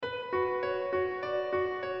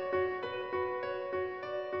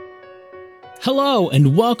Hello,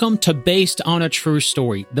 and welcome to Based on a True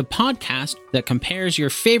Story, the podcast that compares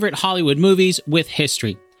your favorite Hollywood movies with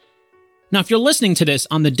history. Now, if you're listening to this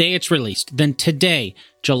on the day it's released, then today,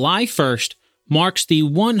 July 1st, marks the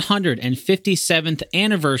 157th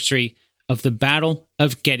anniversary of the Battle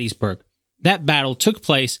of Gettysburg. That battle took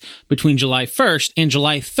place between July 1st and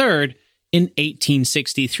July 3rd in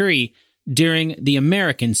 1863 during the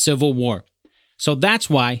American Civil War. So that's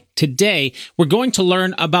why today we're going to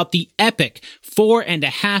learn about the epic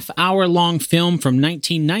 4.5-hour-long film from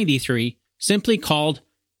 1993, simply called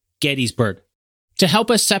Gettysburg. To help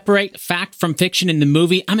us separate fact from fiction in the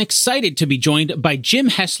movie, I'm excited to be joined by Jim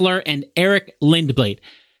Hessler and Eric Lindblad.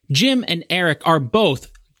 Jim and Eric are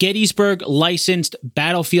both Gettysburg licensed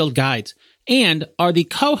battlefield guides and are the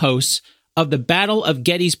co-hosts of the Battle of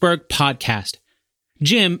Gettysburg podcast.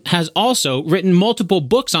 Jim has also written multiple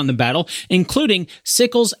books on the battle, including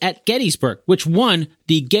Sickles at Gettysburg, which won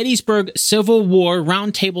the Gettysburg Civil War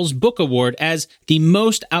Roundtable's Book Award as the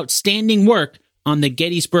most outstanding work on the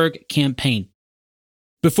Gettysburg campaign.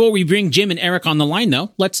 Before we bring Jim and Eric on the line,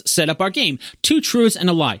 though, let's set up our game. 2 truths and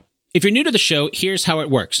a lie. If you're new to the show, here's how it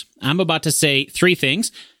works. I'm about to say 3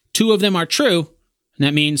 things. 2 of them are true, and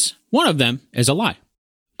that means 1 of them is a lie.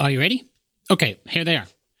 Are you ready? Okay, here they are.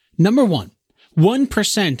 Number 1.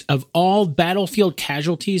 1% of all battlefield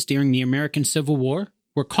casualties during the American Civil War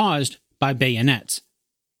were caused by bayonets.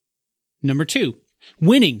 Number 2,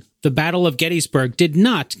 winning the Battle of Gettysburg did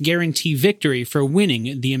not guarantee victory for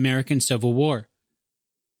winning the American Civil War.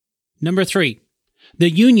 Number 3, the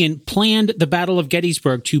Union planned the Battle of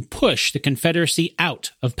Gettysburg to push the Confederacy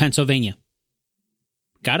out of Pennsylvania.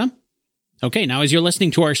 Got 'em? Okay, now as you're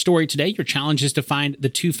listening to our story today, your challenge is to find the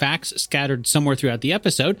 2 facts scattered somewhere throughout the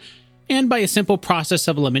episode. And by a simple process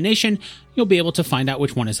of elimination, you'll be able to find out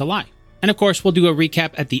which one is a lie. And of course, we'll do a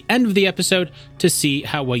recap at the end of the episode to see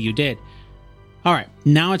how well you did. All right,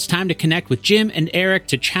 now it's time to connect with Jim and Eric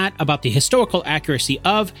to chat about the historical accuracy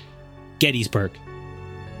of Gettysburg.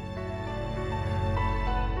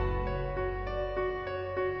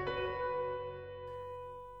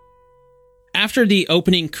 After the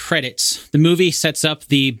opening credits, the movie sets up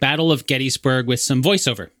the Battle of Gettysburg with some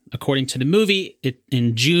voiceover. According to the movie,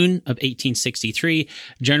 in June of 1863,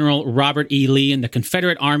 General Robert E. Lee and the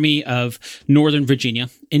Confederate Army of Northern Virginia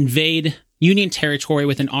invade Union territory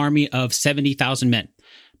with an army of 70,000 men.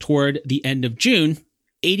 Toward the end of June,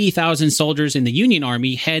 80,000 soldiers in the Union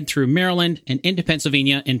Army head through Maryland and into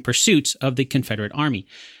Pennsylvania in pursuit of the Confederate Army.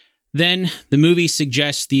 Then the movie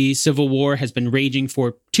suggests the Civil War has been raging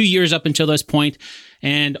for 2 years up until this point,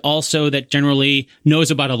 and also that General Lee knows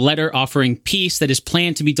about a letter offering peace that is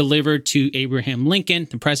planned to be delivered to Abraham Lincoln,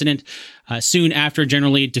 the president, soon after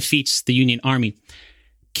General Lee defeats the Union Army.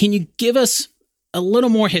 Can you give us a little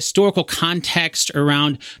more historical context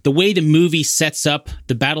around the way the movie sets up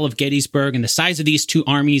the Battle of Gettysburg and the size of these 2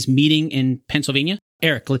 armies meeting in Pennsylvania?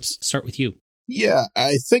 Eric, let's start with you. Yeah,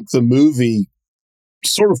 I think the movie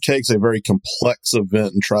sort of takes a very complex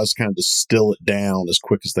event and tries to kind of distill it down as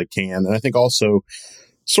quick as they can. And I think also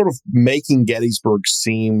sort of making Gettysburg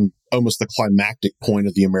seem almost the climactic point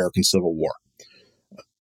of the American Civil War.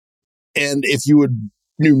 And if you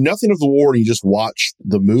knew nothing of the war and you just watched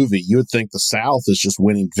the movie, you would think the South is just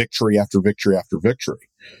winning victory after victory after victory.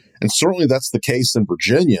 And certainly that's the case in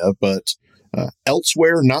Virginia, but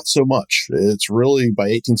elsewhere, not so much. It's really, by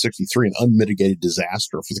 1863, an unmitigated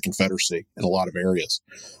disaster for the Confederacy in a lot of areas.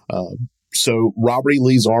 So Robert E.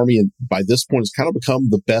 Lee's army, and by this point, has kind of become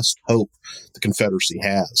the best hope the Confederacy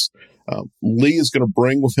has. Lee is going to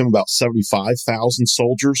bring with him about 75,000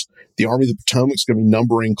 soldiers. The Army of the Potomac is going to be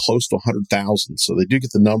numbering close to 100,000. So they do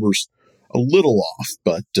get the numbers a little off,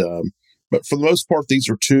 but for the most part, these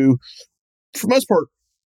are 2, for the most part,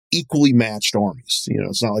 equally matched armies. You know,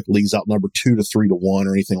 it's not like Lee's outnumbered 2 to 3 to 1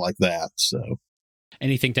 or anything like that. So,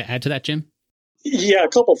 anything to add to that, Jim? Yeah, a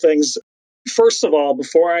couple things. First of all,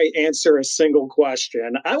 before I answer a single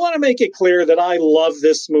question, I want to make it clear that I love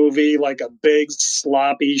this movie like a big,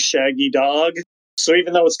 sloppy, shaggy dog. So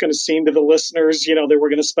even though it's going to seem to the listeners, that we're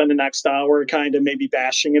going to spend the next hour kind of maybe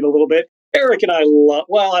bashing it a little bit, Eric and I I don't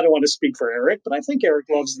want to speak for Eric, but I think Eric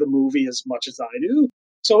loves the movie as much as I do.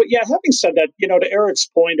 So, yeah, having said that, to Eric's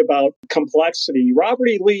point about complexity, Robert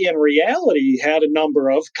E. Lee in reality had a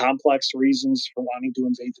number of complex reasons for wanting to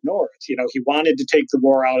invade the North. He wanted to take the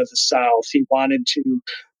war out of the South. He wanted to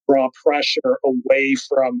draw pressure away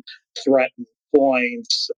from threatened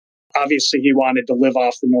points. Obviously, he wanted to live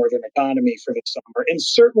off the Northern economy for the summer. And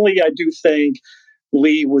certainly, I do think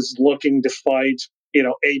Lee was looking to fight,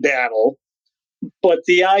 a battle. But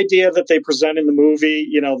the idea that they present in the movie,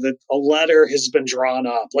 that a letter has been drawn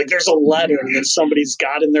up, like there's a letter that somebody's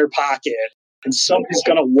got in their pocket and somebody's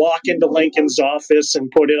going to walk into Lincoln's office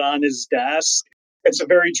and put it on his desk. It's a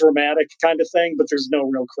very dramatic kind of thing, but there's no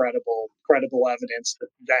real credible evidence that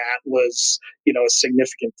that was, a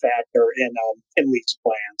significant factor in Lee's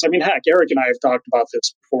plans. I mean, heck, Eric and I have talked about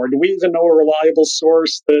this before. Do we even know a reliable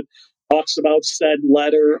source that talks about said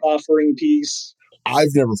letter offering peace? I've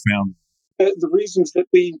never found. The reasons that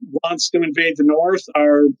Lee wants to invade the North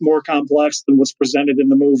are more complex than what's presented in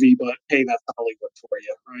the movie, but hey, that's Hollywood for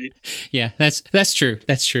you, right? Yeah, that's true.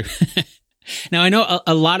 That's true. Now, I know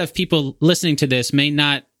a lot of people listening to this may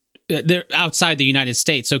not, they're outside the United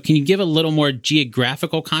States. So can you give a little more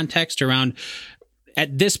geographical context around,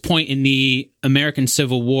 at this point in the American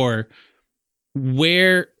Civil War,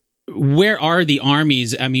 where are the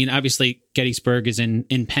armies? I mean, obviously Gettysburg is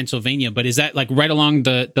in Pennsylvania, but is that like right along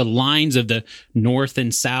the lines of the North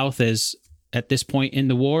and South as at this point in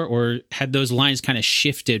the war, or had those lines kind of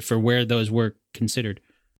shifted for where those were considered?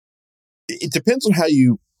 It depends on how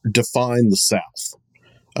you define the South.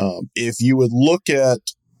 If you would look at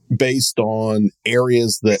based on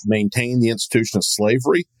areas that maintain the institution of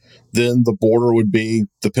slavery, then the border would be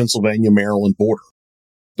the Pennsylvania-Maryland border.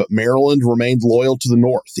 But Maryland remained loyal to the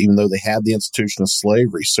North, even though they had the institution of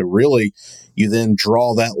slavery. So really, you then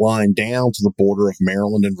draw that line down to the border of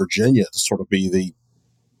Maryland and Virginia to sort of be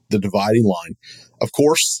the dividing line. Of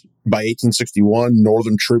course, by 1861,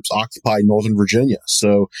 Northern troops occupied Northern Virginia.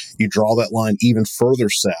 So you draw that line even further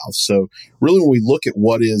south. So really, when we look at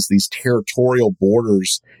what is these territorial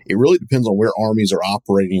borders, it really depends on where armies are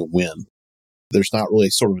operating and when. There's not really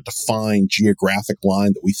sort of a defined geographic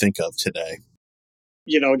line that we think of today.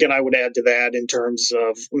 Again, I would add to that in terms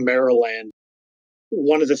of Maryland.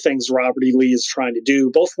 One of the things Robert E. Lee is trying to do,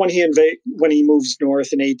 both when he moves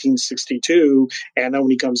north in 1862 and then when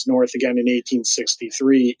he comes north again in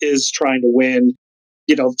 1863, is trying to win,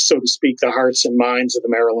 so to speak, the hearts and minds of the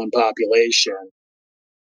Maryland population.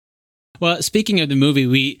 Well, speaking of the movie,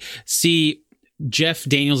 we see Jeff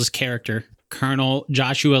Daniels' character, Colonel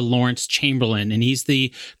Joshua Lawrence Chamberlain, and he's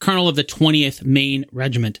the colonel of the 20th Maine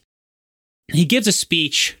Regiment. He gives a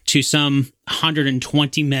speech to some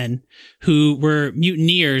 120 men who were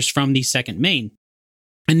mutineers from the 2nd Maine.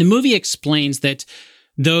 And the movie explains that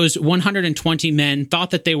those 120 men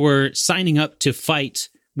thought that they were signing up to fight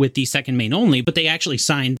with the 2nd Maine only, but they actually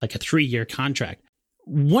signed like a 3-year contract.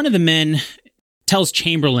 One of the men tells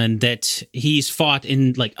Chamberlain that he's fought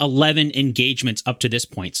in like 11 engagements up to this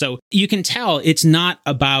point. So you can tell it's not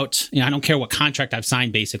about, I don't care what contract I've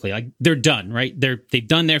signed, basically. Like, they're done, right? They've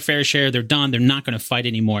done their fair share. They're done. They're not going to fight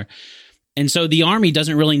anymore. And so the army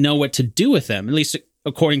doesn't really know what to do with them, at least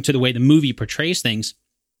according to the way the movie portrays things.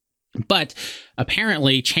 But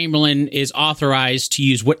apparently Chamberlain is authorized to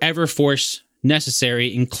use whatever force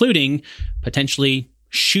necessary, including potentially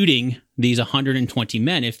shooting these 120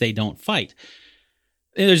 men if they don't fight.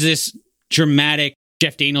 There's this dramatic,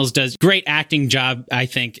 Jeff Daniels does great acting job, I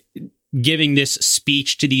think, giving this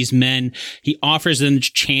speech to these men. He offers them a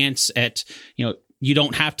chance at, you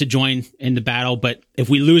don't have to join in the battle, but if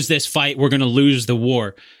we lose this fight, we're going to lose the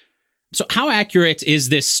war. So how accurate is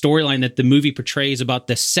this storyline that the movie portrays about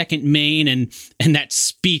the 2nd Maine and that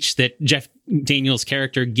speech that Jeff Daniels'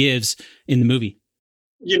 character gives in the movie?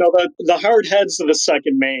 The hard heads of the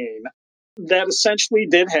 2nd Maine, that essentially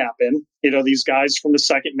did happen. These guys from the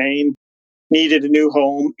 2nd Maine needed a new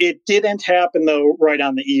home. It didn't happen, though, right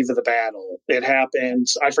on the eve of the battle. It happened,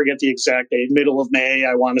 I forget the exact date, middle of May,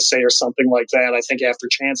 I want to say, or something like that. I think after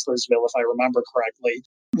Chancellorsville, if I remember correctly.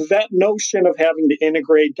 That notion of having to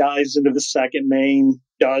integrate guys into the 2nd Maine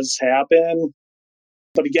does happen.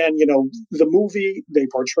 But again, the movie they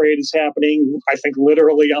portray it as happening, I think,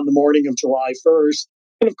 literally on the morning of July 1st.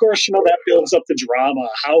 And of course, that builds up the drama.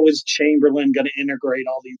 How is Chamberlain going to integrate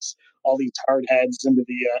all these hard heads into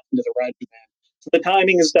the regiment? So the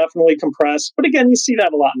timing is definitely compressed. But again, you see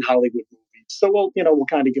that a lot in Hollywood movies. So we'll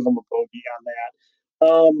kind of give them a bogey on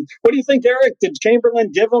that. What do you think, Eric? Did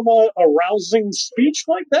Chamberlain give him a rousing speech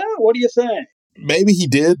like that? What do you think? Maybe he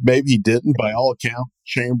did. Maybe he didn't. By all accounts,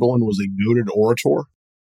 Chamberlain was a noted orator.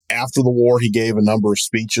 After the war, he gave a number of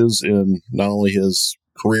speeches in not only his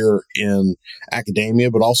career in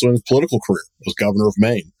academia, but also in his political career as governor of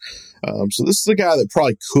Maine. So this is a guy that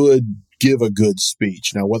probably could give a good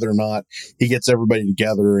speech. Now, whether or not he gets everybody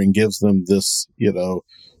together and gives them this,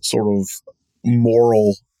 sort of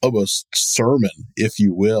moral, almost sermon, if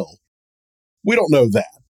you will, we don't know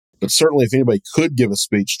that. But certainly if anybody could give a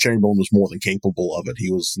speech, Chamberlain was more than capable of it.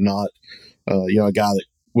 He was not, a guy that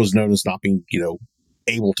was known as not being,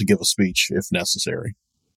 able to give a speech if necessary.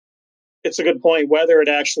 It's a good point. Whether it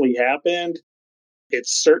actually happened,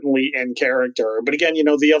 it's certainly in character. But again,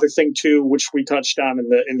 the other thing too, which we touched on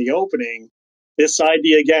in the opening, this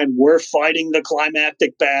idea again, we're fighting the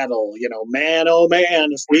climactic battle. Man, oh man,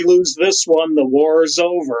 if we lose this one, the war's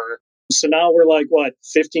over. So now we're like,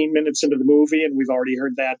 15 minutes into the movie, and we've already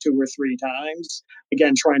heard that 2 or 3 times.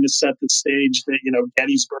 Again, trying to set the stage that,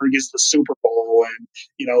 Gettysburg is the Super Bowl, and,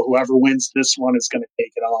 whoever wins this one is going to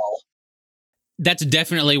take it all. That's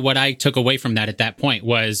definitely what I took away from that at that point,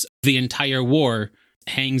 was the entire war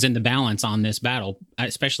hangs in the balance on this battle,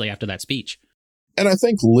 especially after that speech. And I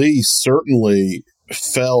think Lee certainly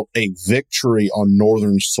felt a victory on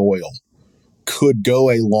Northern soil could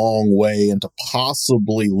go a long way into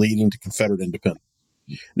possibly leading to Confederate independence.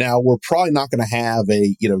 Now, we're probably not going to have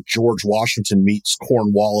a, George Washington meets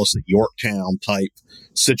Cornwallis at Yorktown type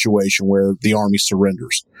situation where the Army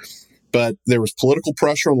surrenders. But there was political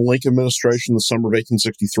pressure on the Lincoln administration in the summer of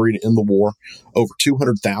 1863 to end the war. Over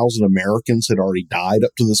 200,000 Americans had already died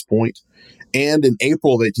up to this point. And in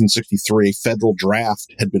April of 1863, a federal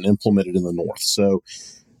draft had been implemented in the North. So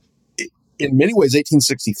in many ways,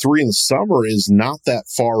 1863 in the summer is not that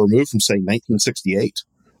far removed from, say, 1968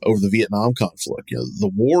 over the Vietnam conflict.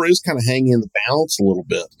 The war is kind of hanging in the balance a little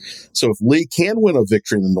bit. So if Lee can win a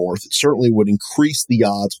victory in the North, it certainly would increase the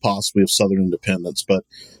odds possibly of Southern independence. But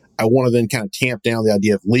I want to then kind of tamp down the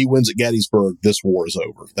idea if Lee wins at Gettysburg, this war is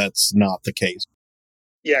over. That's not the case.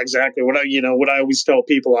 Yeah, exactly. What I always tell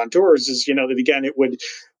people on tours is, that again, it would,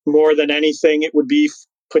 more than anything, it would be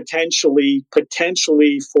potentially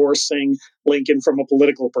forcing Lincoln from a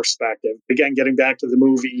political perspective. Again, getting back to the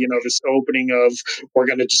movie, this opening of we're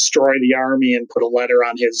going to destroy the army and put a letter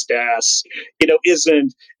on his desk,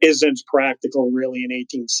 isn't practical really in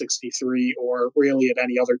 1863 or really at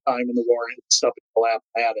any other time in the war and stuff in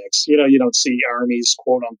Appomattox. You don't see armies,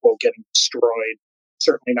 quote unquote, getting destroyed.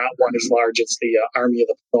 Certainly not one as large as the Army of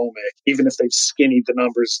the Potomac, even if they've skinnied the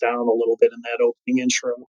numbers down a little bit in that opening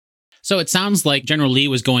intro. So it sounds like General Lee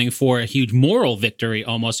was going for a huge moral victory,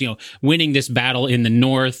 almost, winning this battle in the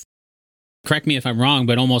North. Correct me if I'm wrong,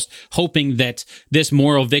 but almost hoping that this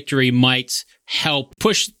moral victory might help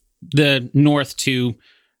push the North to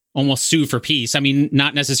almost sue for peace. I mean,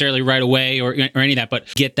 not necessarily right away or any of that,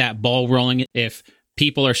 but get that ball rolling. If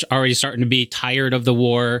people are already starting to be tired of the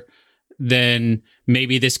war, then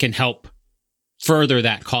maybe this can help further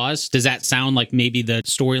that cause. Does that sound like maybe the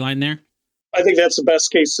storyline there? I think that's the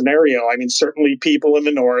best case scenario. I mean, certainly people in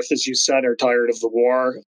the North, as you said, are tired of the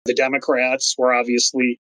war. The Democrats were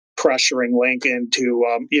obviously pressuring Lincoln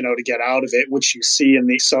to get out of it, which you see in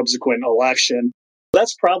the subsequent election.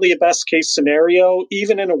 That's probably a best case scenario.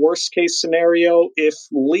 Even in a worst case scenario, if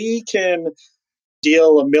Lee can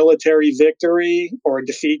deal a military victory or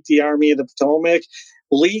defeat the Army of the Potomac,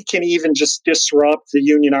 Lee can even just disrupt the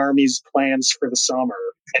Union Army's plans for the summer.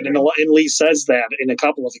 And Lee says that in a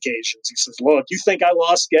couple of occasions. He says, look, you think I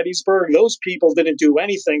lost Gettysburg? Those people didn't do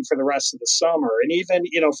anything for the rest of the summer. And even,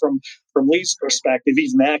 from Lee's perspective,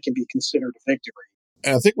 even that can be considered a victory.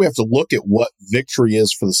 And I think we have to look at what victory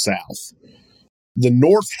is for the South. The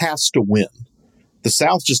North has to win. The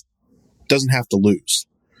South just doesn't have to lose.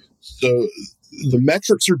 So the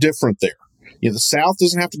metrics are different there. The South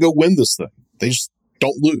doesn't have to go win this thing. They just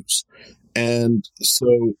don't lose. And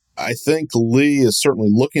so I think Lee is certainly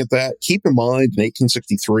looking at that. Keep in mind, in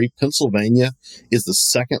 1863, Pennsylvania is the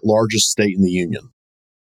second largest state in the Union.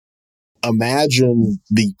 Imagine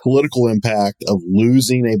the political impact of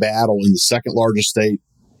losing a battle in the second largest state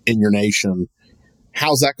in your nation.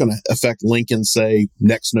 How's that going to affect Lincoln, say,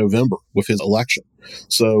 next November with his election?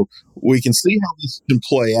 So we can see how this can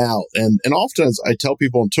play out. And often, as I tell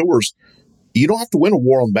people on tours, you don't have to win a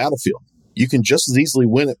war on the battlefield. You can just as easily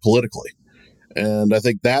win it politically. And I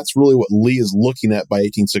think that's really what Lee is looking at by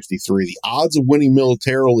 1863. The odds of winning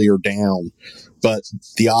militarily are down, but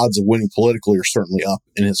the odds of winning politically are certainly up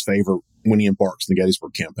in his favor when he embarks on the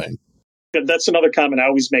Gettysburg campaign. That's another comment I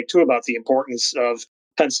always make, too, about the importance of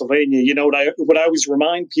Pennsylvania. What I always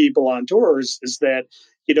remind people on tours is that,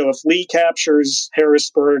 if Lee captures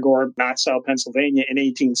Harrisburg or knocks out Pennsylvania in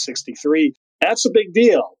 1863, that's a big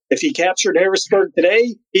deal. If he captured Harrisburg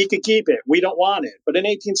today, he could keep it. We don't want it. But in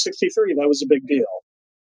 1863, that was a big deal.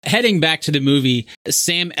 Heading back to the movie,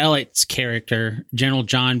 Sam Elliott's character, General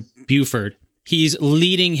John Buford, he's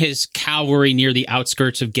leading his cavalry near the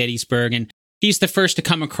outskirts of Gettysburg, and he's the first to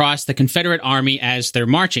come across the Confederate Army as they're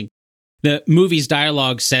marching. The movie's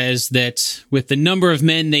dialogue says that with the number of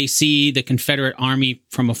men they see the Confederate Army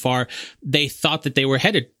from afar, they thought that they were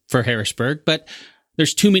headed for Harrisburg, but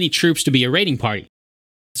there's too many troops to be a raiding party.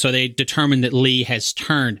 So they determined that Lee has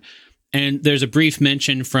turned. And there's a brief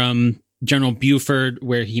mention from General Buford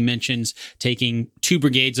where he mentions taking 2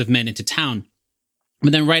 brigades of men into town.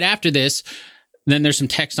 But then right after this, Then there's some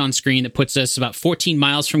text on screen that puts us about 14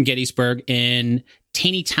 miles from Gettysburg in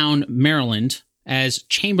Taneytown, Maryland, as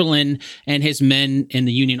Chamberlain and his men in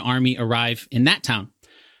the Union Army arrive in that town.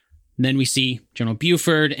 And then we see General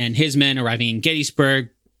Buford and his men arriving in Gettysburg,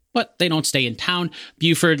 but they don't stay in town.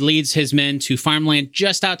 Buford leads his men to farmland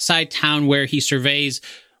just outside town where he surveys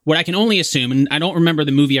what I can only assume, and I don't remember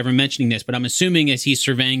the movie ever mentioning this, but I'm assuming as he's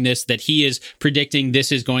surveying this that he is predicting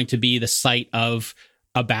this is going to be the site of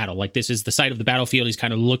a battle. Like this is the site of the battlefield. He's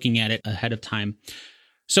kind of looking at it ahead of time.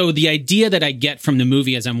 So the idea that I get from the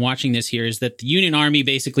movie as I'm watching this here is that the Union Army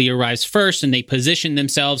basically arrives first and they position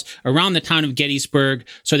themselves around the town of Gettysburg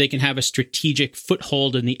so they can have a strategic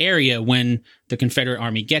foothold in the area when the Confederate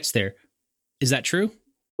Army gets there. Is that true?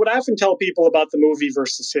 What I often tell people about the movie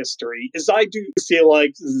versus history is I do feel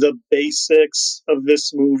like the basics of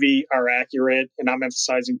this movie are accurate, and I'm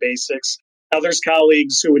emphasizing basics. Now, there's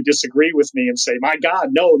colleagues who would disagree with me and say, my God,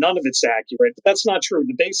 no, none of it's accurate. But that's not true.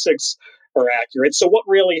 The basics are accurate. So what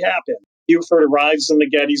really happened? Buford arrives in the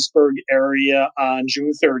Gettysburg area on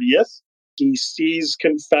June 30th. He sees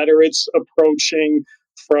Confederates approaching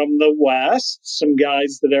from the west, some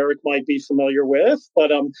guys that Eric might be familiar with,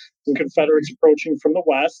 but some Confederates approaching from the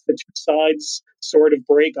west. The two sides sort of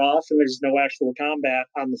break off, and there's no actual combat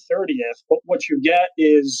on the 30th. But what you get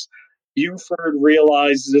is Buford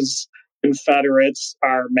realizes Confederates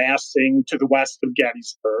are massing to the west of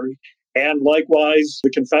Gettysburg. And likewise,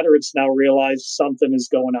 the Confederates now realize something is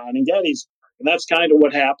going on in Gettysburg. And that's kind of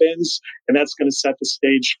what happens. And that's going to set the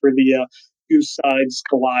stage for the two sides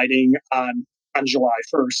colliding on July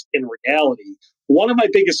 1st in reality. One of my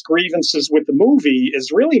biggest grievances with the movie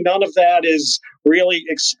is really none of that is really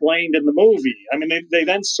explained in the movie. I mean, they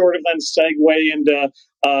then sort of segue into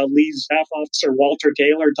Lee Staff Officer Walter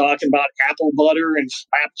Taylor talking about apple butter and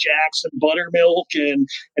flapjacks and buttermilk and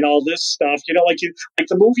all this stuff. You know, like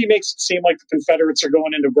the movie makes it seem like the Confederates are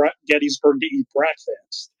going into Gettysburg to eat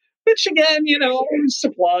breakfast, which again, you know,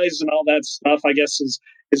 supplies and all that stuff, I guess is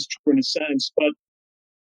true in a sense. But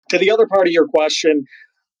to the other part of your question,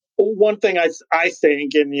 one thing I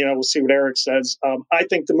think, and you know, we'll see what Eric says. I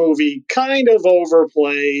think the movie kind of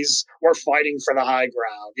overplays "we're fighting for the high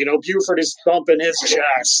ground." You know, Buford is thumping his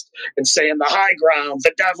chest and saying, "The high ground,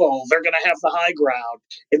 the devil, they're going to have the high ground,"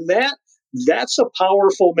 and that's a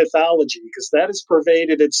powerful mythology because that has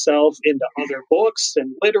pervaded itself into other books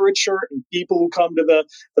and literature and people who come to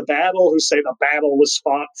the battle who say the battle was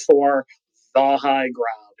fought for the high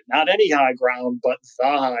ground. Not any high ground, but the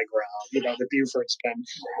high ground, you know, that Buford's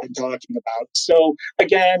been talking about. So,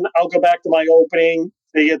 again, I'll go back to my opening.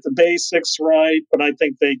 They get the basics right, but I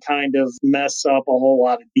think they kind of mess up a whole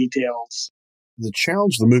lot of details. The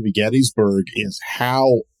challenge of the movie Gettysburg is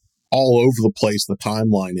how all over the place the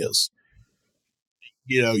timeline is.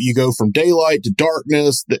 You know, you go from daylight to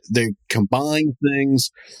darkness, they combine things.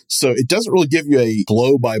 So it doesn't really give you a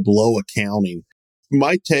blow-by-blow accounting.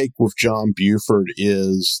 My take with John Buford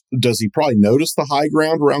is, does he probably notice the high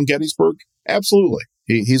ground around Gettysburg? Absolutely.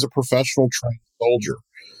 He's a professional trained soldier.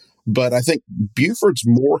 But I think Buford's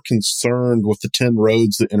more concerned with the 10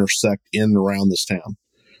 roads that intersect in and around this town.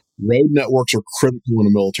 Road networks are critical in a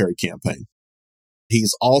military campaign.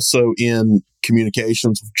 He's also in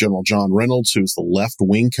communications with General John Reynolds, who's the left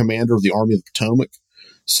wing commander of the Army of the Potomac.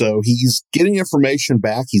 So he's getting information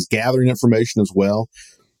back. He's gathering information as well.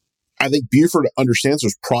 I think Buford understands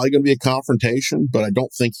there's probably going to be a confrontation, but I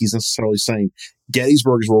don't think he's necessarily saying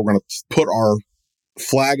Gettysburg is where we're going to put our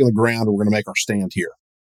flag in the ground and we're going to make our stand here.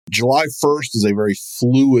 July 1st is a very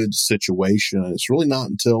fluid situation, and it's really not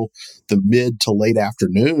until the mid to late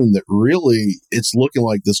afternoon that really it's looking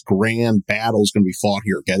like this grand battle is going to be fought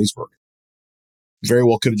here at Gettysburg. Very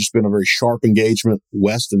well could have just been a very sharp engagement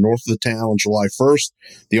west and north of the town on July 1st.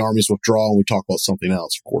 The armies withdraw and we talk about something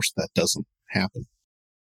else. Of course, that doesn't happen.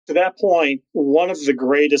 To that point, one of the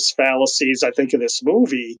greatest fallacies, I think, of this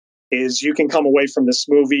movie is you can come away from this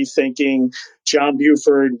movie thinking John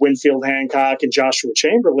Buford, Winfield Hancock, and Joshua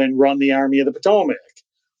Chamberlain run the Army of the Potomac.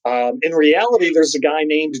 In reality, there's a guy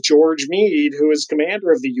named George Meade who is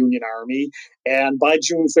commander of the Union Army. And by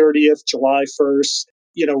June 30th, July 1st,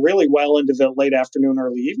 you know, really well into the late afternoon,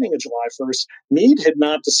 early evening of July 1st, Meade had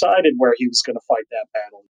not decided where he was going to fight that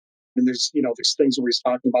battle. And there's things where he's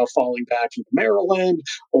talking about falling back into Maryland,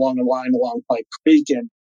 along the line along Pike Creek and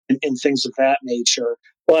things of that nature.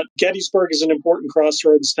 But Gettysburg is an important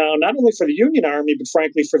crossroads town, not only for the Union Army, but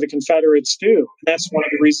frankly for the Confederates too. And that's one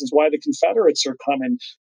of the reasons why the Confederates are coming.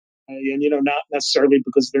 And, not necessarily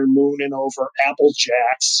because they're mooning over Apple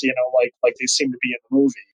Jacks, like they seem to be in the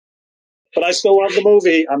movie. But I still love the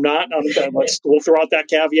movie. We'll throw out that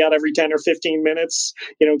caveat every 10 or 15 minutes,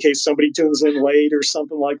 in case somebody tunes in late or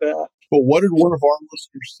something like that. But what did one of our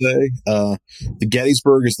listeners say? The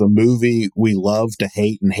Gettysburg is the movie we love to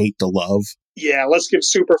hate and hate to love. Yeah, let's give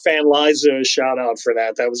superfan Liza a shout out for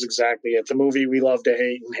that. That was exactly it. The movie we love to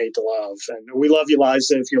hate and hate to love. And we love you,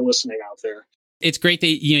 Liza, if you're listening out there. It's great that,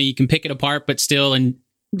 you can pick it apart, but still, and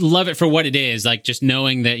love it for what it is. Like just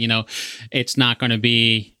knowing that, it's not going to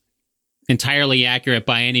be entirely accurate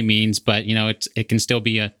by any means, but, it can still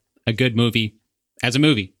be a good movie as a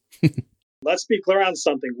movie. Let's be clear on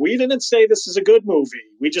something. We didn't say this is a good movie.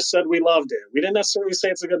 We just said we loved it. We didn't necessarily say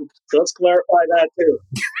it's a good movie. So let's clarify that too.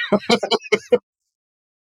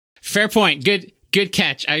 Fair point. Good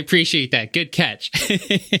catch. I appreciate that. Good catch.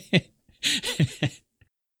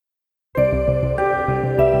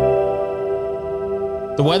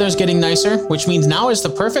 The weather's getting nicer, which means now is the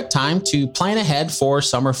perfect time to plan ahead for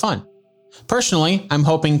summer fun. Personally, I'm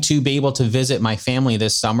hoping to be able to visit my family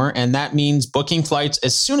this summer, and that means booking flights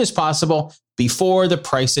as soon as possible before the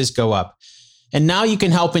prices go up. And now you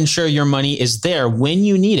can help ensure your money is there when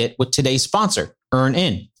you need it with today's sponsor,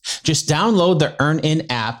 EarnIn. Just download the EarnIn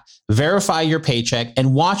app, verify your paycheck,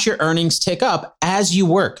 and watch your earnings tick up as you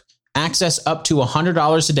work. Access up to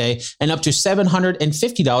 $100 a day and up to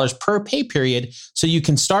 $750 per pay period so you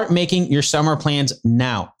can start making your summer plans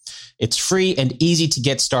now. It's free and easy to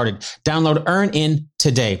get started. Download EarnIn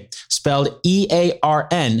today, spelled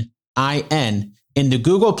EARNIN, in the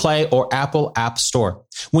Google Play or Apple App Store.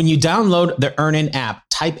 When you download the EarnIn app,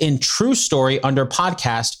 type in True Story under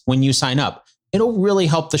podcast when you sign up. It'll really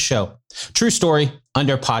help the show. True Story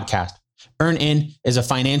under podcast. EarnIn is a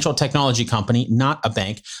financial technology company, not a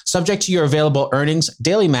bank, subject to your available earnings,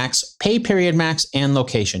 daily max, pay period max, and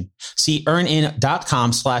location. See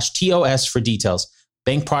earnin.com/TOS for details.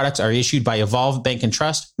 Bank products are issued by Evolve Bank and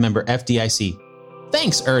Trust, member FDIC.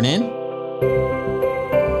 Thanks, EarnIn.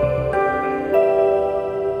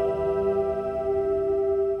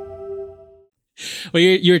 Well,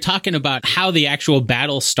 you're talking about how the actual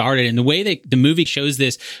battle started, and the way that the movie shows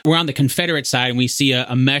this, we're on the Confederate side, and we see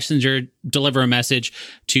a messenger deliver a message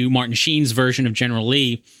to Martin Sheen's version of General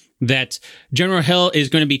Lee that General Hill is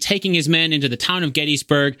going to be taking his men into the town of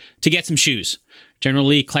Gettysburg to get some shoes. General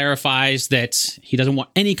Lee clarifies that he doesn't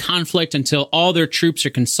want any conflict until all their troops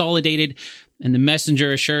are consolidated, and the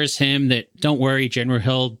messenger assures him that, don't worry, General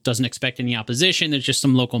Hill doesn't expect any opposition. There's just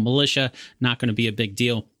some local militia, not going to be a big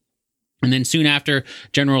deal. And then soon after,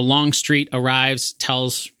 General Longstreet arrives,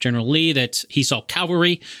 tells General Lee that he saw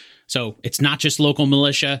cavalry, so it's not just local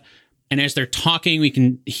militia. And as they're talking, we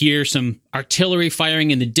can hear some artillery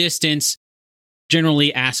firing in the distance. General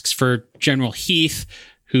Lee asks for General Heath,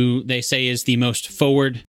 who they say is the most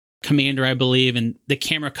forward commander, I believe. And the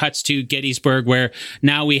camera cuts to Gettysburg, where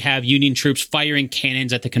now we have Union troops firing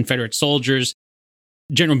cannons at the Confederate soldiers.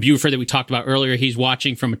 General Buford that we talked about earlier, he's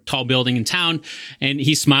watching from a tall building in town, and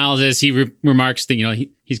he smiles as he remarks that,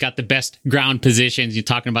 he's got the best ground positions. You're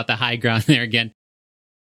talking about the high ground there again.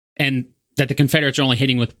 And that the Confederates are only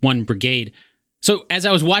hitting with one brigade. So as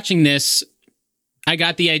I was watching this, I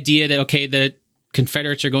got the idea that, okay, the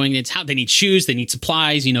Confederates are going into town. They need shoes. They need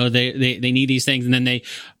supplies. They need these things. And then they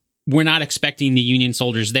were not expecting the Union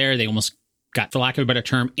soldiers there. They almost got, for lack of a better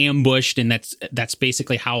term, ambushed. And that's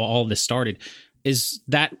basically how all this started. Is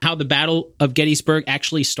that how the Battle of Gettysburg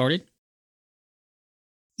actually started?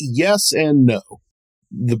 Yes and no.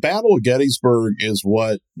 The Battle of Gettysburg is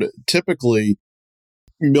what typically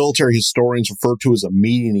military historians refer to as a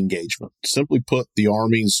meeting engagement. Simply put, the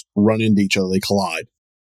armies run into each other, they collide.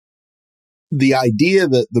 The idea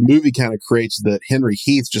that the movie kind of creates that Henry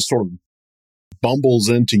Heath just sort of bumbles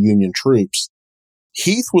into Union troops.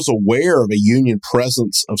 Heath was aware of a Union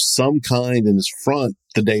presence of some kind in his front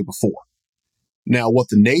the day before. Now, what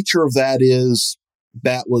the nature of that is,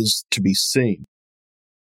 that was to be seen.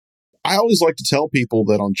 I always like to tell people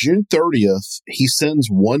that on June 30th, he sends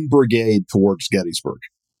one brigade towards Gettysburg.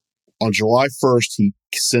 On July 1st, he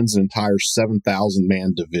sends an entire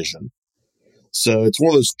 7,000-man division. So it's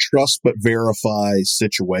one of those trust but verify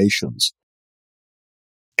situations.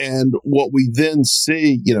 And what we then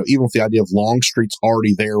see, even with the idea of Longstreet's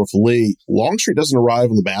already there with Lee, Longstreet doesn't arrive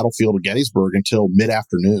on the battlefield of Gettysburg until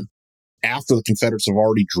mid-afternoon, after the Confederates have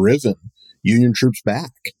already driven Union troops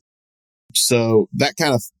back. So that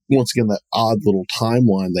kind of, once again, that odd little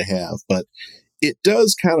timeline they have, but it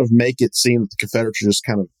does kind of make it seem that the Confederates are just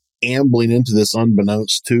kind of ambling into this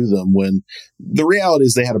unbeknownst to them, when the reality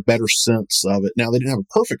is they had a better sense of it. Now, they didn't have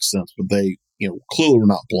a perfect sense, but they, clearly were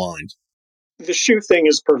not blind. The shoe thing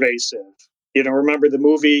is pervasive. Remember the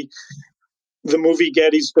movie The movie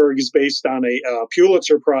Gettysburg is based on a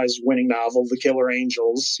Pulitzer Prize winning novel, The Killer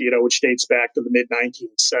Angels, which dates back to the mid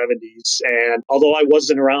 1970s. And although I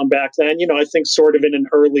wasn't around back then, I think sort of in an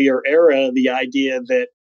earlier era, the idea that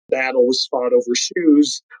battle was fought over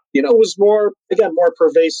shoes, was more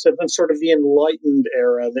pervasive than sort of the enlightened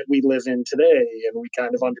era that we live in today. And we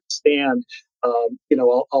kind of understand,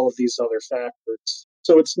 all of these other factors.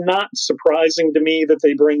 So it's not surprising to me that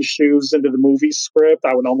they bring shoes into the movie script.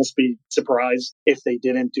 I would almost be surprised if they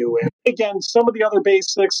didn't do it. Again, some of the other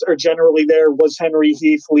basics are generally there. Was Henry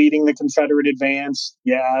Heath leading the Confederate advance?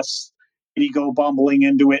 Yes. Did he go bumbling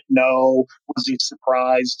into it? No. Was he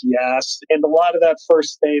surprised? Yes. And a lot of that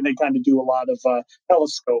first day, they kind of do a lot of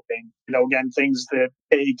telescoping. Again, things that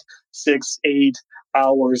take 6-8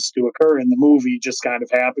 hours to occur in the movie just kind of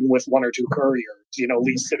happen with one or two couriers.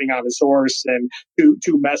 Lee sitting on his horse and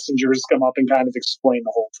two messengers come up and kind of explain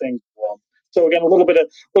the whole thing to him. So again, a little bit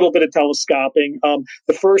of telescoping.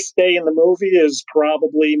 The first day in the movie is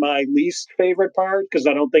probably my least favorite part because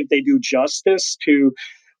I don't think they do justice to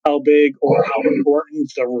how big or how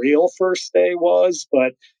important the real first day was.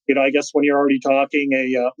 But, I guess when you're already talking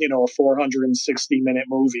a 460-minute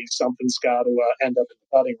movie, something's got to end up in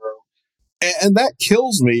the cutting room. And that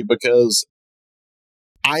kills me because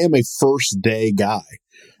I am a first day guy.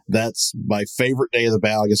 That's my favorite day of the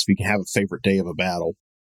battle. I guess if you can have a favorite day of a battle.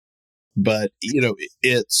 But,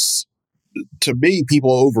 it's, to me,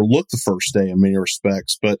 people overlook the first day in many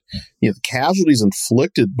respects, but the casualties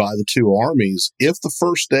inflicted by the two armies, if the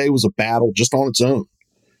first day was a battle just on its own,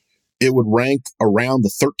 it would rank around the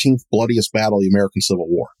 13th bloodiest battle of the American Civil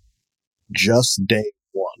War, just day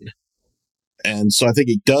one. And so I think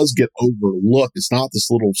it does get overlooked. It's not this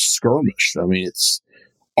little skirmish. I mean, it's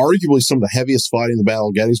arguably some of the heaviest fighting in the Battle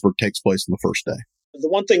of Gettysburg takes place on the first day. The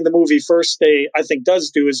one thing the movie First Day, I think, does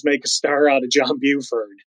do is make a star out of John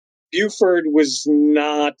Buford. Buford was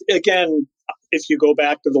not, again, if you go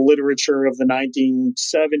back to the literature of the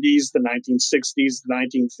 1970s, the 1960s, the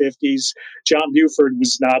 1950s, John Buford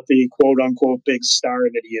was not the quote-unquote big star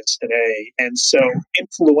that he is today. And so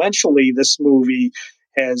influentially, this movie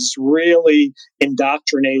has really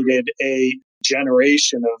indoctrinated a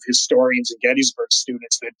generation of historians and Gettysburg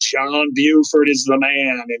students that John Buford is the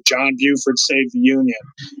man and John Buford saved the Union.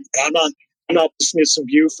 I'm not dismissing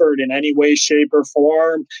Buford in any way, shape, or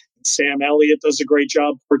form. Sam Elliott does a great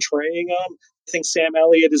job portraying him. I think Sam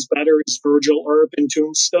Elliott is better as Virgil Earp in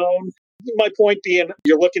Tombstone. My point being,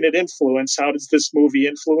 you're looking at influence. How does this movie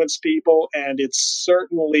influence people? And it's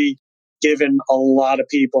certainly given a lot of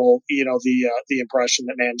people, the impression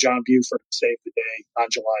that, man, John Buford saved the day on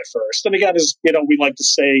July 1st. And again, as we like to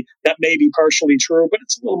say, that may be partially true, but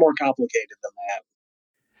it's a little more complicated than that.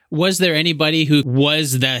 Was there anybody who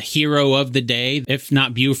was the hero of the day, if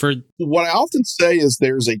not Buford? What I often say is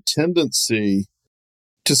there's a tendency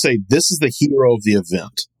to say this is the hero of the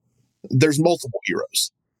event. There's multiple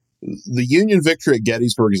heroes. The Union victory at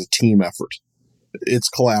Gettysburg is a team effort. It's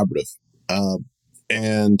collaborative.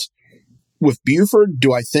 And with Buford,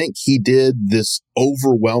 do I think he did this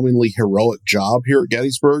overwhelmingly heroic job here at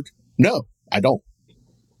Gettysburg? No, I don't.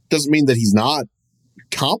 Doesn't mean that he's not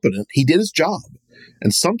competent. He did his job.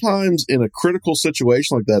 And sometimes in a critical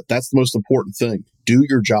situation like that, that's the most important thing. Do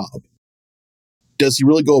your job. Does he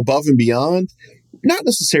really go above and beyond? Not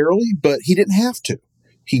necessarily, but he didn't have to.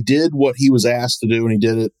 He did what he was asked to do, and he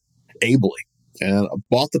did it ably and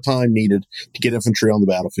bought the time needed to get infantry on the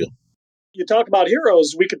battlefield. You talk about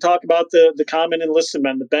heroes, we could talk about the common enlisted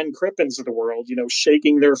men, the Ben Crippens of the world,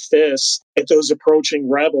 shaking their fists at those approaching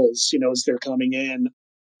rebels, as they're coming in.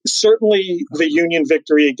 Certainly, the Union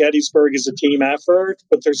victory at Gettysburg is a team effort,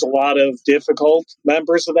 but there's a lot of difficult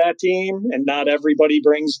members of that team, and not everybody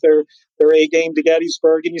brings their A game to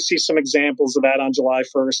Gettysburg. And you see some examples of that on July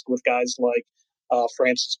 1st with guys like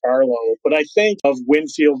Francis Barlow. But I think of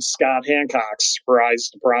Winfield Scott Hancock's rise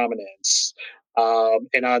to prominence.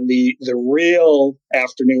 And on the real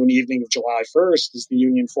evening of July 1st, as the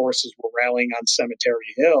Union forces were rallying on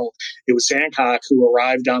Cemetery Hill, it was Hancock who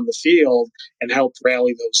arrived on the field and helped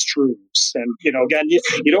rally those troops. And, again,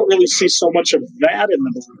 you don't really see so much of that in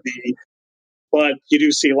the movie, but you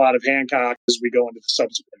do see a lot of Hancock as we go into the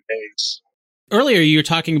subsequent days. Earlier, you were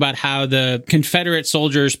talking about how the Confederate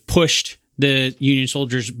soldiers pushed the Union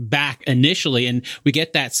soldiers back initially, and we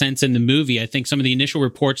get that sense in the movie. I think some of the initial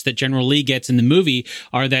reports that General Lee gets in the movie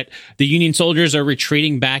are that the Union soldiers are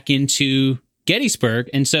retreating back into Gettysburg,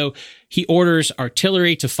 and so he orders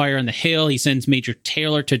artillery to fire on the hill. He sends Major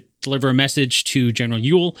Taylor to deliver a message to General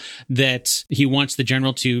Ewell that he wants the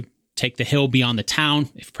general to take the hill beyond the town,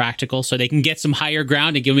 if practical, so they can get some higher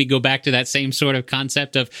ground. Again, we go back to that same sort of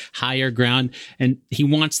concept of higher ground. And he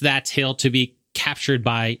wants that hill to be captured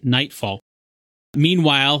by nightfall.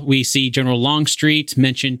 Meanwhile, we see General Longstreet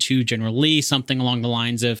mention to General Lee something along the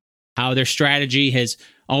lines of how their strategy has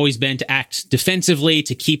always been to act defensively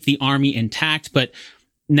to keep the army intact. But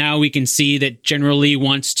now we can see that General Lee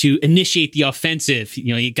wants to initiate the offensive.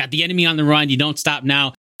 You got the enemy on the run. You don't stop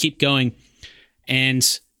now. Keep going.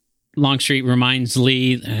 And Longstreet reminds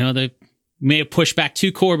Lee, they may have pushed back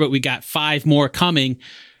 2 corps, but we got 5 more coming.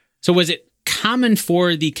 So was it common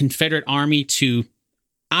for the Confederate Army to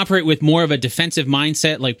operate with more of a defensive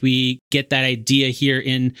mindset, like we get that idea here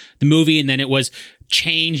in the movie, and then it was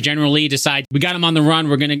changed? General Lee decide we got him on the run,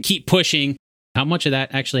 we're going to keep pushing? How much of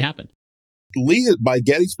that actually happened? Lee, by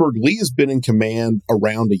Gettysburg, Lee has been in command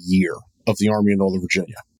around a year of the Army in Northern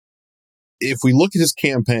Virginia. If we look at his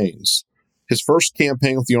campaigns, his first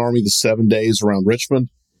campaign with the Army, the 7 days around Richmond,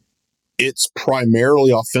 it's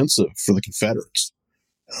primarily offensive for the Confederates,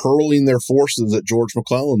 hurling their forces at George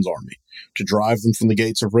McClellan's army to drive them from the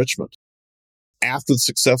gates of Richmond. After the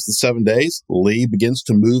success of the 7 days, Lee begins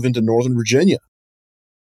to move into Northern Virginia.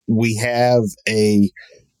 We have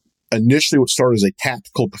initially what started as a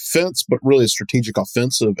tactical defense, but really a strategic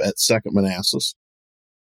offensive at 2nd Manassas.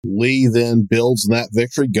 Lee then builds on that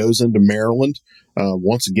victory, goes into Maryland.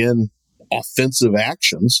 Once again, offensive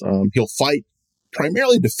actions. He'll fight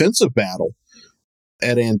primarily defensive battle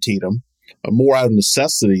at Antietam, more out of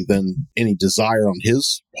necessity than any desire on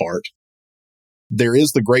his part. There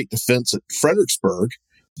is the great defense at Fredericksburg.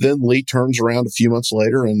 Then Lee turns around a few months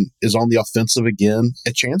later and is on the offensive again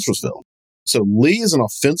at Chancellorsville. So Lee is an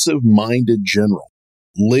offensive-minded general.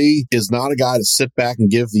 Lee is not a guy to sit back and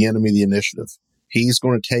give the enemy the initiative. He's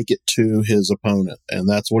going to take it to his opponent, and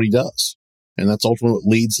that's what he does. And that's ultimately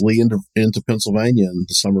what leads Lee into Pennsylvania in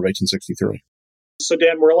the summer of 1863. So,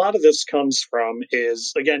 Dan, where a lot of this comes from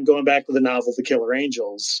is, again, going back to the novel The Killer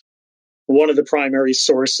Angels, one of the primary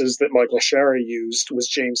sources that Michael Sherry used was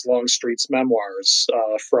James Longstreet's memoirs,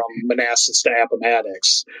 From Manassas to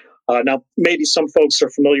Appomattox. Now, maybe some folks are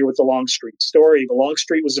familiar with the Longstreet story, but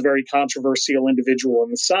Longstreet was a very controversial individual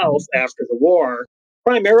in the South after the war,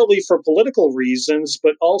 primarily for political reasons,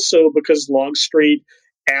 but also because Longstreet,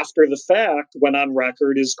 after the fact, went on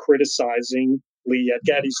record as criticizing Lee at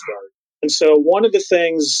Gettysburg. And so one of the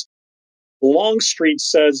things Longstreet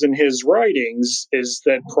says in his writings is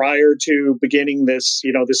that prior to beginning this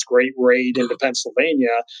great raid into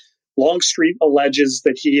Pennsylvania, Longstreet alleges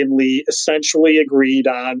that he and Lee essentially agreed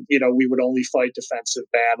on, we would only fight defensive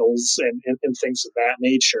battles and things of that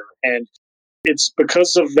nature. And it's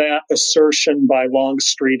because of that assertion by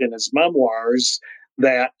Longstreet in his memoirs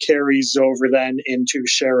that carries over then into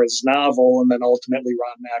Sherra's novel and then ultimately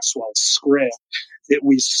Ron Maxwell's script, that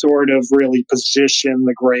we sort of really position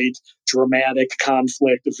the great dramatic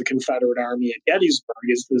conflict of the Confederate Army at Gettysburg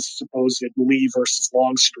as this supposed Lee versus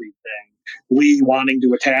Longstreet thing. Lee wanting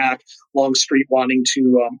to attack, Longstreet wanting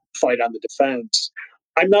to fight on the defense.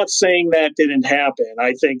 I'm not saying that didn't happen.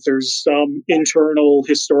 I think there's some internal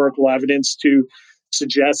historical evidence to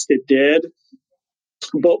suggest it did.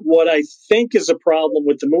 But what I think is a problem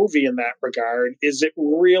with the movie in that regard is it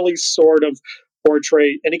really sort of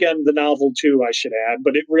portrays, and again, the novel too, I should add,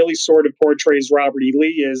 but it really sort of portrays Robert E.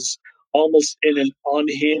 Lee as almost in an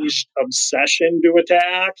unhinged obsession to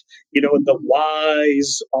attack, and the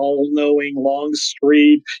wise, all-knowing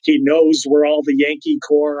Longstreet. He knows where all the Yankee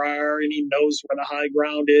Corps are, and he knows where the high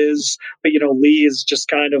ground is. But, Lee is just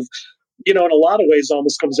kind of, in a lot of ways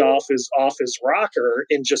almost comes off his rocker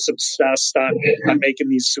and just obsessed on making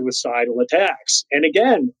these suicidal attacks. And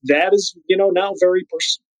again, that is, now very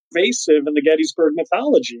pervasive in the Gettysburg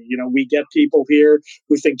mythology. We get people here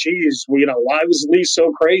who think, geez, why was Lee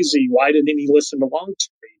so crazy? Why didn't he listen to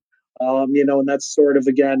Longstreet? And that's sort of,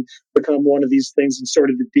 again, become one of these things and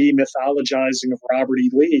sort of the demythologizing of Robert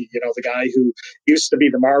E. Lee, the guy who used to be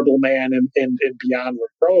the marble man and beyond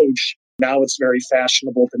reproach. Now it's very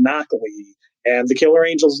fashionable to knock Lee. And the Killer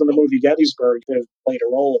Angels in the movie Gettysburg have played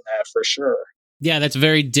a role in that for sure. Yeah, that's a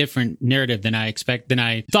very different narrative than I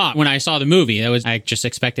thought when I saw the movie. I just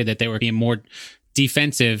expected that they were being more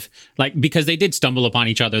defensive, because they did stumble upon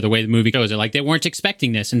each other the way the movie goes. They weren't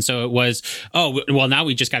expecting this. And so it was, now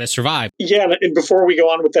we just got to survive. Yeah, and before we go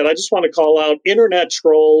on with that, I just want to call out, internet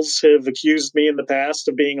trolls have accused me in the past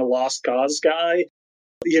of being a lost cause guy,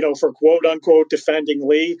 for quote unquote defending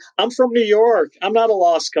Lee. I'm from New York. I'm not a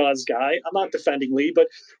lost cause guy. I'm not defending Lee, but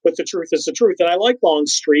the truth is the truth. And I like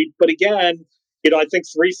Longstreet, but again, I think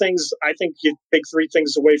three things. I think you take three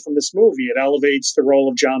things away from this movie. It elevates the role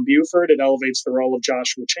of John Buford. It elevates the role of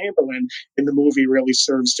Joshua Chamberlain. And the movie really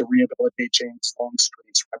serves to rehabilitate James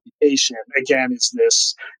Longstreet's reputation. Again, as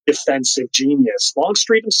this defensive genius.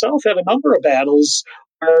 Longstreet himself had a number of battles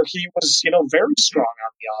where he was, very strong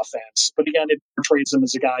on the offense. But again, it portrays him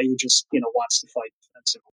as a guy who just, wants to fight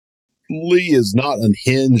defensively. Lee is not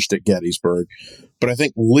unhinged at Gettysburg, but I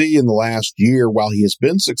think Lee in the last year, while he has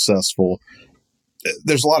been successful,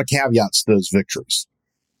 there's a lot of caveats to those victories.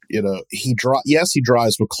 He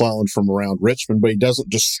drives McClellan from around Richmond, but he doesn't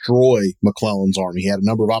destroy McClellan's army. He had a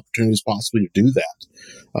number of opportunities possibly to do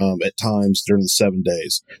that at times during the 7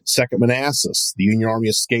 days. Second Manassas, the Union Army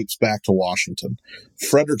escapes back to Washington.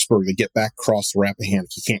 Fredericksburg, they get back across the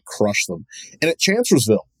Rappahannock. He can't crush them. And at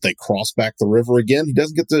Chancellorsville, they cross back the river again. He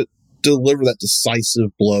doesn't get to deliver that decisive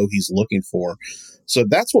blow he's looking for. So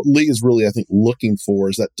that's what Lee is really, I think, looking for,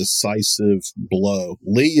 is that decisive blow.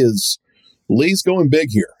 Lee's going big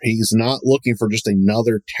here. He's not looking for just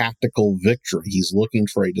another tactical victory. He's looking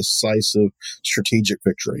for a decisive strategic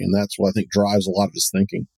victory. And that's what I think drives a lot of his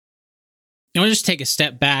thinking. I want to just take a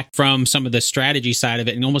step back from some of the strategy side of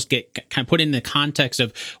it and almost get kind of put in the context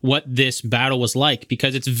of what this battle was like,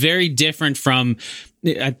 because it's very different from,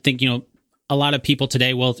 I think, a lot of people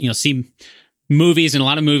today will, see movies, and a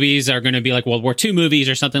lot of movies are going to be like World War II movies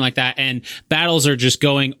or something like that. And battles are just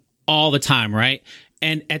going all the time, right?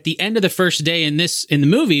 And at the end of the first day in the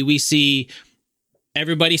movie, we see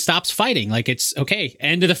everybody stops fighting. Like, it's okay.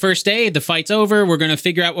 End of the first day, the fight's over. We're going to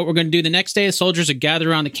figure out what we're going to do the next day. The soldiers are gathered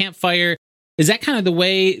around the campfire. Is that kind of the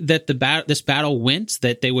way that this battle went?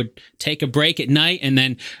 That they would take a break at night and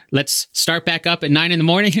then let's start back up at 9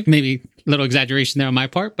 a.m? Maybe a little exaggeration there on my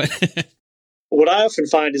part, but what I often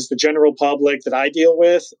find is the general public that I deal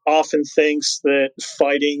with often thinks that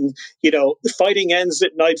fighting ends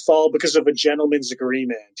at nightfall because of a gentleman's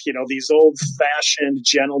agreement. These old-fashioned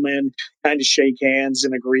gentlemen kind of shake hands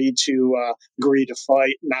and agree to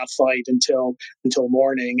not fight until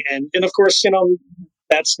morning. And of course,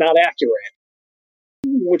 that's not accurate.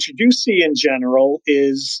 What you do see in general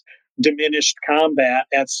is diminished combat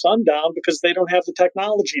at sundown because they don't have the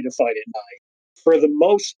technology to fight at night. For the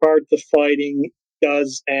most part, the fighting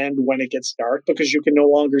does end when it gets dark because you can no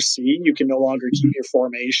longer see, you can no longer keep your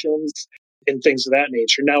formations and things of that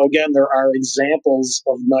nature. Now, again, there are examples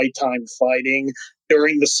of nighttime fighting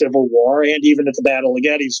during the Civil War and even at the Battle of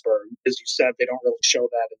Gettysburg. As you said, they don't really show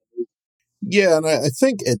that in the movie. Yeah, and I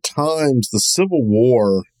think at times the Civil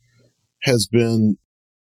War has been,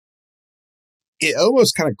 it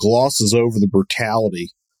almost kind of glosses over the brutality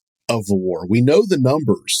of the war. We know the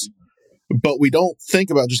numbers, but we don't think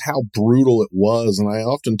about just how brutal it was. And I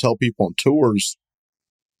often tell people on tours,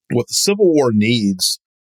 what the Civil War needs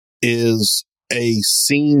is a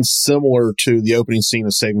scene similar to the opening scene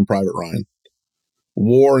of Saving Private Ryan.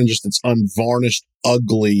 War and just its unvarnished,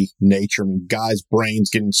 ugly nature. I mean, guys' brains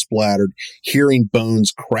getting splattered, hearing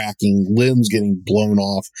bones cracking, limbs getting blown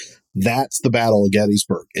off. That's the Battle of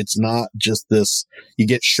Gettysburg. It's not just this, you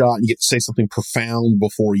get shot and you get to say something profound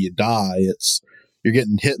before you die. It's, you're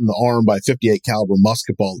getting hit in the arm by a 58 caliber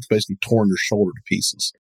musket ball that's basically torn your shoulder to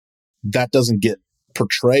pieces. That doesn't get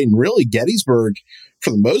portrayed. And really, Gettysburg,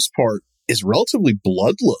 for the most part, is relatively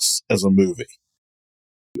bloodless as a movie.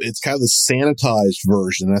 It's kind of the sanitized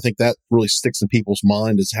version. And I think that really sticks in people's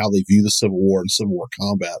mind is how they view the Civil War and Civil War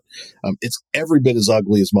combat. It's every bit as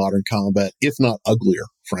ugly as modern combat, if not uglier,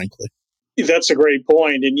 frankly. That's a great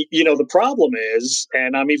point. And, the problem is,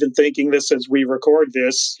 and I'm even thinking this as we record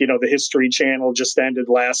this, the History Channel just ended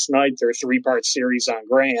last night, their 3-part series on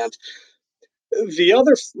Grant. The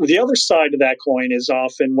other side of that coin is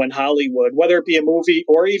often when Hollywood, whether it be a movie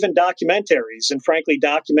or even documentaries, and frankly,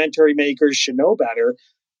 documentary makers should know better,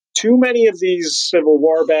 too many of these Civil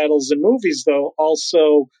War battles in movies, though,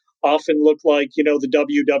 also often look like, the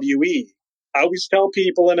WWE. I always tell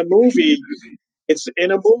people in a movie,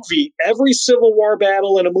 every Civil War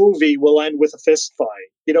battle in a movie will end with a fist fight.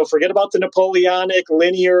 Forget about the Napoleonic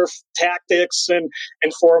linear tactics and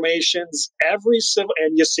formations.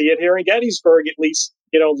 And you see it here in Gettysburg, at least,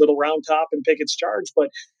 Little Round Top and Pickett's Charge, but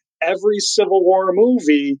every Civil War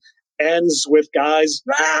movie ends with guys,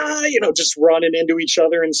 just running into each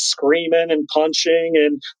other and screaming and punching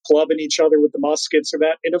and clubbing each other with the muskets or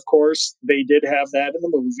that. And of course, they did have that in the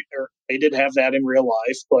movie, or they did have that in real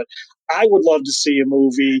life. But I would love to see a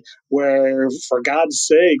movie where, for God's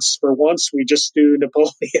sakes, for once we just do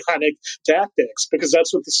Napoleonic tactics, because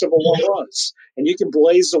that's what the Civil War was. And you can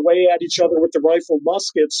blaze away at each other with the rifled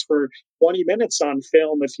muskets for 20 minutes on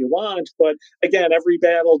film if you want. But again, every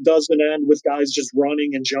battle doesn't end with guys just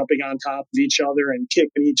running and jumping on top of each other and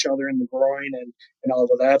kicking each other in the groin and all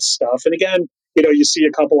of that stuff. And again, you see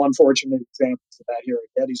a couple unfortunate examples of that here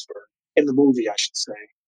at Gettysburg, in the movie, I should say.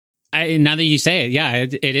 Now that you say it, yeah,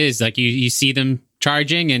 it is like you see them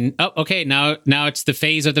charging, and okay, now it's the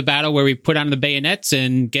phase of the battle where we put on the bayonets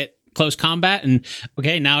and get close combat, and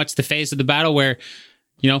okay, now it's the phase of the battle where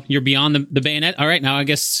you're beyond the bayonet. All right, now I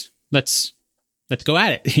guess let's go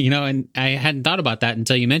at it. And I hadn't thought about that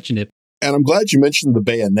until you mentioned it. And I'm glad you mentioned the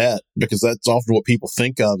bayonet, because that's often what people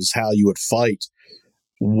think of as how you would fight.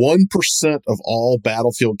 1% of all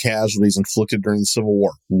battlefield casualties inflicted during the Civil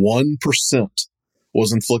War, 1%.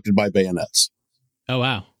 Was inflicted by bayonets. Oh,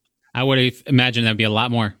 wow. I would have imagined that'd be a lot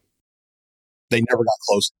more. They never got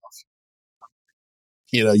close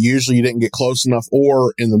enough. Usually you didn't get close enough,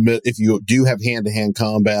 or if you do have hand-to-hand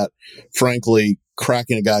combat, frankly,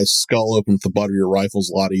 cracking a guy's skull open with the butt of your rifle is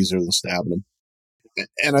a lot easier than stabbing him.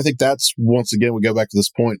 And I think that's, once again, we go back to this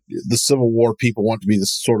point, the Civil War, people want to be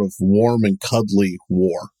this sort of warm and cuddly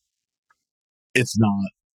war. It's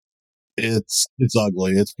not. It's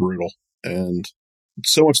ugly. It's brutal. And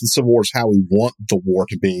so much of the Civil War is how we want the war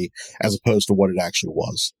to be, as opposed to what it actually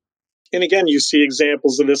was. And again, you see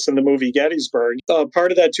examples of this in the movie Gettysburg.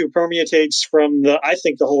 Part of that too permeates from I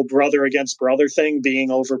think the whole brother against brother thing being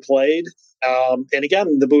overplayed. And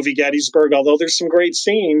again, the movie Gettysburg, although there's some great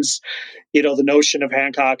scenes, the notion of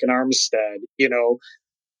Hancock and Armistead,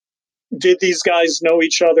 did these guys know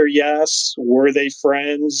each other? Yes. Were they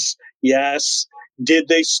friends? Yes. Did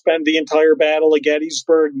they spend the entire battle of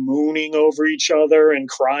Gettysburg mooning over each other and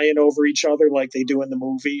crying over each other like they do in the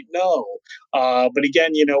movie? No. But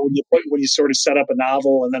again, when you sort of set up a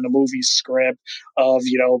novel and then a movie script of,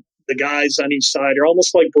 the guys on each side are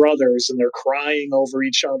almost like brothers and they're crying over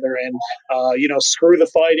each other and, screw the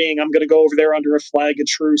fighting. I'm going to go over there under a flag of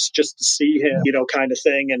truce just to see him, kind of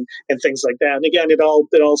thing and things like that. And again, it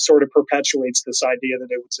all sort of perpetuates this idea that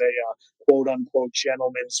it was a quote unquote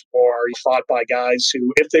gentleman's war fought by guys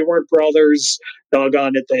who, if they weren't brothers,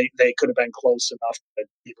 doggone it, they could have been close enough to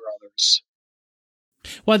be brothers.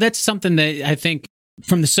 Well, that's something that I think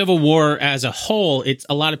from the Civil War as a whole, it's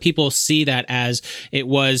a lot of people see that as it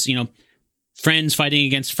was, friends fighting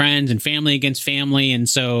against friends and family against family. And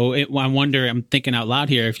so I wonder, I'm thinking out loud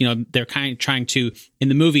here, if, they're kind of trying to, in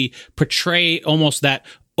the movie, portray almost that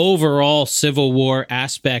overall Civil War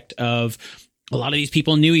aspect of a lot of these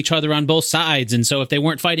people knew each other on both sides. And so if they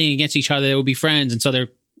weren't fighting against each other, they would be friends. And so they're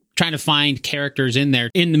trying to find characters in there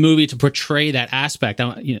in the movie to portray that aspect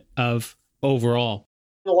of overall.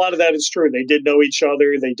 A lot of that is true. They did know each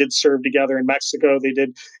other. They did serve together in Mexico. They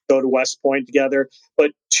did go to West Point together.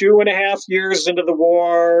 But 2.5 years into the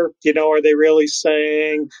war, are they really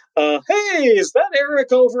saying, hey, is that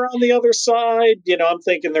Eric over on the other side? I'm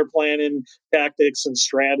thinking they're planning tactics and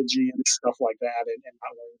strategy and stuff like that and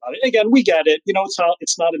not worrying about it. And again, we get it.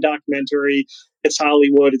 It's not a documentary. It's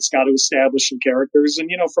Hollywood. It's got to establish some characters.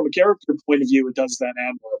 And, from a character point of view, it does that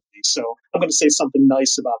admirably. So I'm going to say something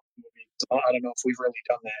nice about the movie. I don't know if we've really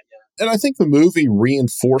done that yet. And I think the movie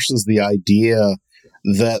reinforces the idea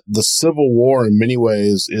that the Civil War in many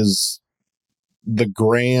ways is the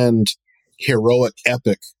grand heroic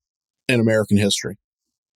epic in American history.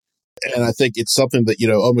 And I think it's something that,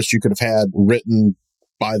 almost you could have had written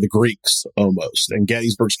by the Greeks almost. And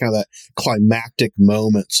Gettysburg's kind of that climactic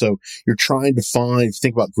moment. So you're trying to find, if you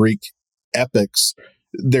think about Greek epics,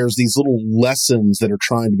 there's these little lessons that are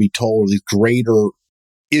trying to be told, or these greater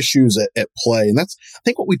issues at play. And that's, I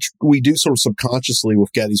think, what we do sort of subconsciously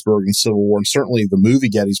with Gettysburg and Civil War, and certainly the movie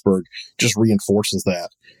Gettysburg just reinforces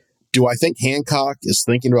that. Do I think Hancock is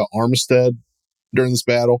thinking about Armistead during this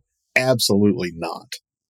battle? Absolutely not.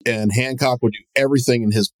 And Hancock would do everything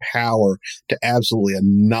in his power to absolutely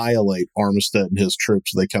annihilate Armistead and his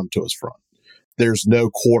troops as they come to his front. There's no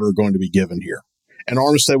quarter going to be given here. And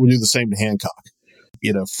Armistead would do the same to Hancock.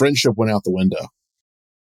 Friendship went out the window.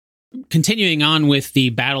 Continuing on with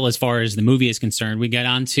the battle as far as the movie is concerned, we get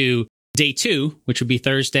on to day 2, which would be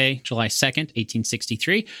Thursday, July 2nd,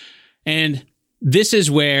 1863. And this is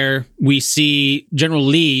where we see General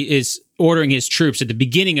Lee is ordering his troops at the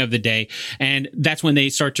beginning of the day. And that's when they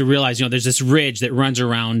start to realize, there's this ridge that runs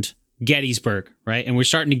around Gettysburg, right? And we're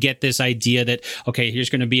starting to get this idea that, okay, here's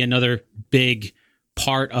going to be another big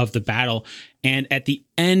part of the battle. And at the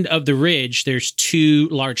end of the ridge, there's 2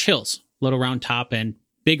 large hills, Little Round Top and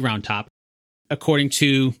Big Round Top. according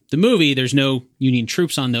to the movie, there's no Union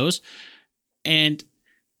troops on those. And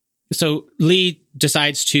so Lee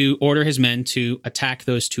decides to order his men to attack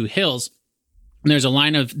those two hills. And there's a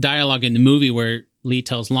line of dialogue in the movie where Lee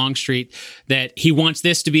tells Longstreet that he wants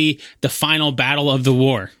this to be the final battle of the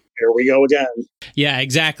war. Here we go again. Yeah,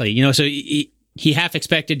 exactly. So he half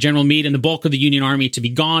expected General Meade and the bulk of the Union Army to be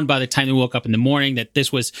gone by the time they woke up in the morning, that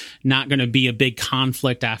this was not going to be a big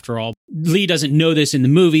conflict after all. Lee doesn't know this in the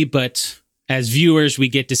movie, but as viewers, we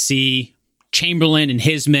get to see Chamberlain and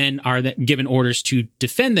his men are given orders to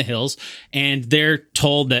defend the hills, and they're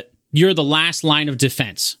told that you're the last line of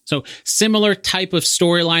defense. So similar type of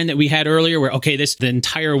storyline that we had earlier where, okay, the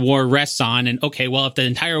entire war rests on, and okay, well, if the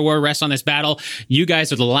entire war rests on this battle, you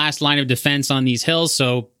guys are the last line of defense on these hills.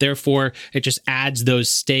 So therefore it just adds those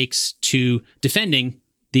stakes to defending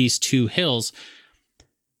these two hills.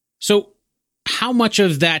 So how much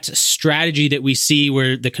of that strategy that we see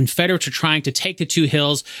where the Confederates are trying to take the two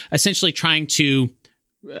hills, essentially trying to,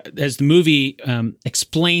 as the movie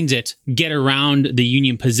explains it, get around the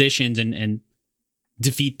Union positions and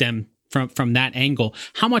defeat them from that angle.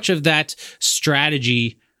 How much of that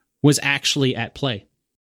strategy was actually at play?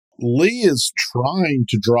 Lee is trying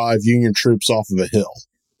to drive Union troops off of a hill.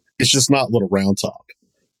 It's just not Little Round Top.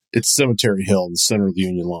 It's Cemetery Hill in the center of the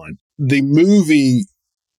Union line. The movie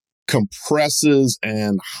compresses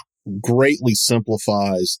and greatly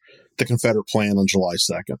simplifies the Confederate plan on July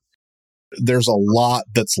 2nd. There's a lot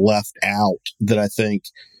that's left out that I think,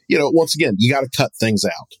 once again, you got to cut things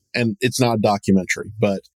out. And it's not a documentary,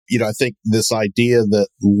 but, I think this idea that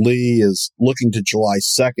Lee is looking to July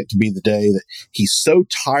 2nd to be the day that he's so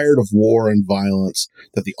tired of war and violence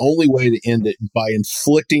that the only way to end it by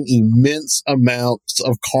inflicting immense amounts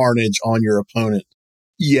of carnage on your opponent.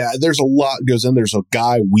 Yeah, there's a lot goes in. There's a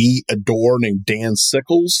guy we adore named Dan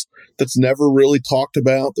Sickles that's never really talked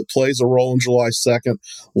about that plays a role in July 2nd.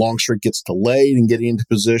 Longstreet gets delayed and getting into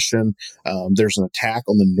position. There's an attack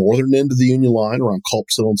on the northern end of the Union line around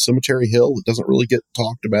Culp's Hill and Cemetery Hill that doesn't really get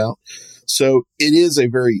talked about. So it is a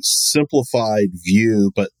very simplified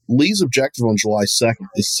view, but Lee's objective on July 2nd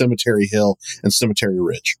is Cemetery Hill and Cemetery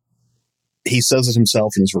Ridge. He says it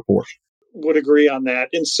himself in his report. Would agree on that.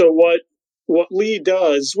 And so what Lee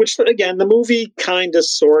does, which again, the movie kind of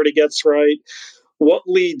sort of gets right. What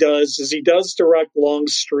Lee does is he does direct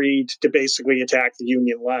Longstreet to basically attack the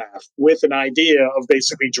Union left with an idea of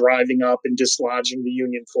basically driving up and dislodging the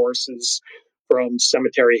Union forces from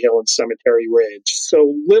Cemetery Hill and Cemetery Ridge.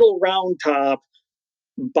 So Little Round Top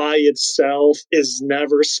by itself is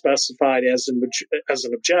never specified as an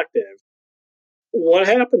objective. What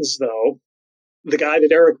happens though, the guy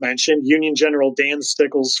that Eric mentioned, Union General Dan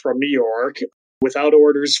Sickles from New York, without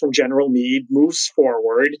orders from General Meade, moves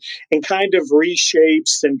forward and kind of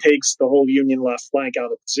reshapes and takes the whole Union left flank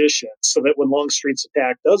out of position so that when Longstreet's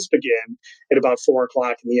attack does begin at about 4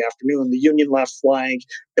 o'clock in the afternoon, the Union left flank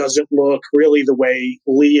doesn't look really the way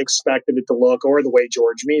Lee expected it to look or the way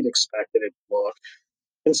George Meade expected it to look.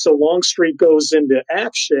 And so Longstreet goes into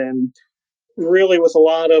action really with a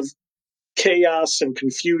lot of chaos and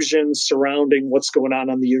confusion surrounding what's going on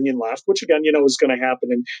the Union left, which again, is going to happen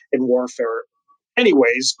in warfare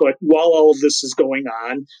anyways. But while all of this is going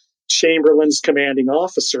on, Chamberlain's commanding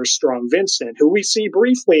officer, Strong Vincent, who we see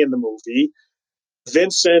briefly in the movie,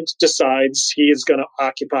 Vincent decides he is going to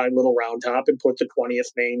occupy Little Round Top and put the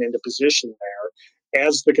 20th Maine into position there.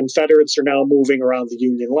 As the Confederates are now moving around the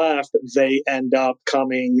Union left, they end up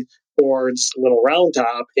coming towards Little Round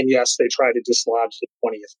Top, and yes, they try to dislodge the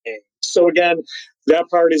 20th Maine. So again, that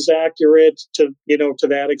part is accurate to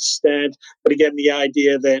that extent. But again, the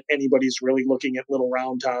idea that anybody's really looking at Little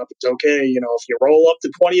Round Top, it's okay, if you roll up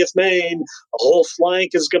the 20th Maine, the whole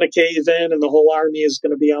flank is going to cave in and the whole army is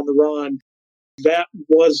going to be on the run. That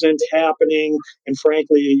wasn't happening, and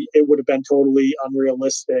frankly, it would have been totally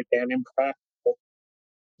unrealistic and impractical.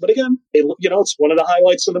 But again, it's one of the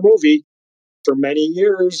highlights of the movie. For many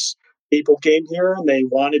years, people came here and they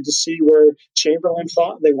wanted to see where Chamberlain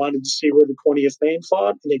fought. They wanted to see where the 20th Maine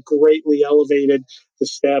fought, and it greatly elevated the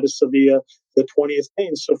status of the 20th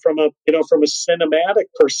Maine. So from a cinematic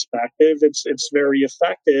perspective, it's very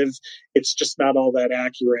effective. It's just not all that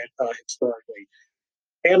accurate historically.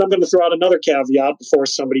 And I'm going to throw out another caveat before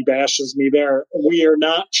somebody bashes me there. We are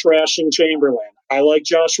not trashing Chamberlain. I like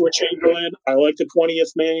Joshua Chamberlain. I like the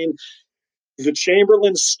 20th Maine. The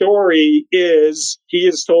Chamberlain story is he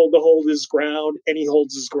is told to hold his ground, and he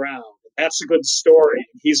holds his ground. That's a good story.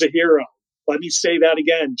 He's a hero. Let me say that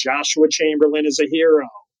again. Joshua Chamberlain is a hero.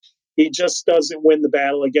 He just doesn't win the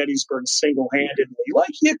Battle of Gettysburg single-handedly.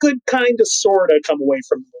 Like you could kind of, sort of come away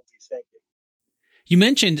from the movie thinking. You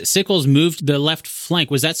mentioned Sickles moved the left flank.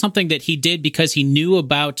 Was that something that he did because he knew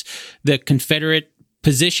about the Confederate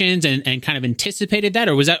positions and kind of anticipated that?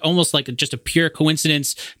 Or was that almost like just a pure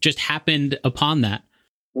coincidence, just happened upon that?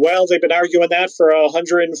 Well, they've been arguing that for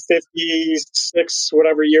 156,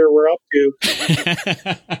 whatever year we're up to.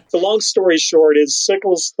 The long story short is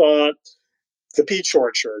Sickles thought the peach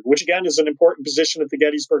orchard, which again is an important position at the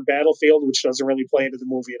Gettysburg battlefield, which doesn't really play into the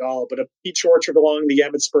movie at all, but a peach orchard along the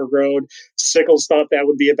Emmitsburg Road, Sickles thought that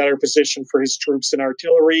would be a better position for his troops and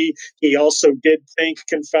artillery. He also did think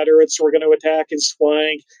Confederates were going to attack his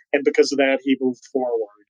flank, and because of that, he moved forward.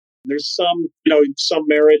 There's some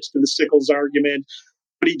merit to the Sickles argument,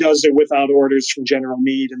 but he does it without orders from General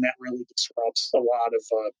Meade, and that really disrupts a lot of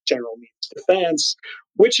General Meade's defense,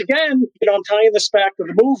 which again, I'm tying this back to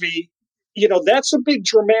the movie. That's a big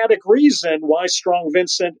dramatic reason why Strong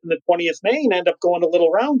Vincent and the 20th Maine end up going a little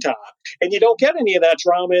round top. And you don't get any of that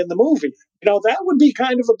drama in the movie. That would be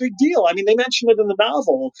kind of a big deal. I mean, they mentioned it in the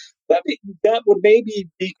novel. That would maybe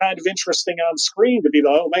be kind of interesting on screen to be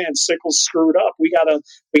oh man, Sickles screwed up. We gotta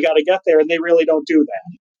get there. And they really don't do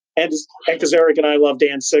that. And because Eric and I love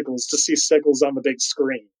Dan Sickles, to see Sickles on the big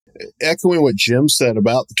screen. Echoing what Jim said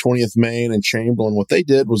about the 20th Maine and Chamberlain, what they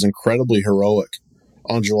did was incredibly heroic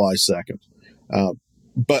on July 2nd.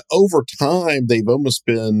 But over time, they've almost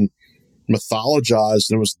been mythologized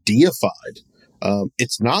and almost deified.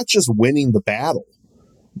 It's not just winning the battle.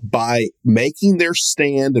 By making their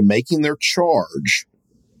stand and making their charge,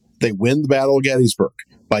 they win the Battle of Gettysburg.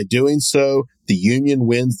 By doing so, the Union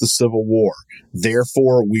wins the Civil War.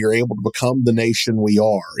 Therefore, we are able to become the nation we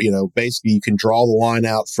are. Basically, you can draw the line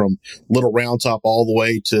out from Little Round Top all the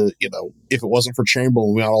way to, if it wasn't for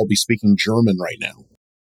Chamberlain, we might all be speaking German right now.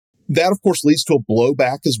 That, of course, leads to a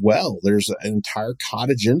blowback as well. There's an entire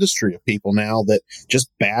cottage industry of people now that just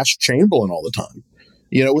bash Chamberlain all the time,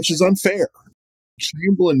 which is unfair.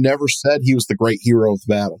 Chamberlain never said he was the great hero of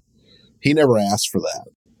the battle. He never asked for that.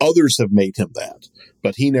 Others have made him that,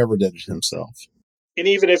 but he never did it himself. And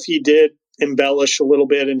even if he did embellish a little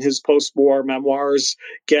bit in his post-war memoirs,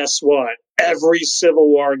 guess what? Every Civil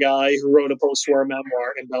War guy who wrote a post-war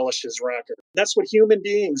memoir embellished his record. That's what human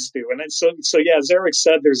beings do. And so yeah, as Eric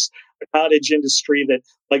said, there's a cottage industry that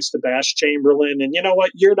likes to bash Chamberlain. And you know what?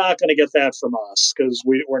 You're not going to get that from us because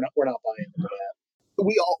we're not buying into that.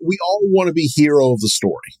 We all want to be hero of the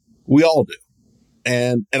story. We all do.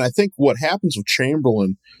 And I think what happens with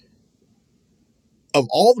Chamberlain, of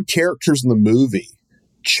all the characters in the movie,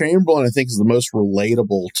 Chamberlain, I think, is the most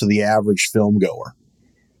relatable to the average film goer.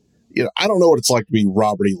 I don't know what it's like to be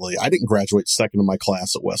Robert E. Lee. I didn't graduate second in my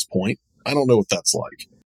class at West Point. I don't know what that's like.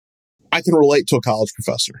 I can relate to a college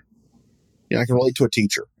professor. I can relate to a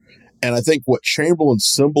teacher. And I think what Chamberlain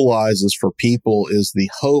symbolizes for people is the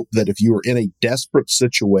hope that if you were in a desperate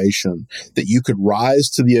situation, that you could rise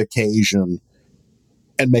to the occasion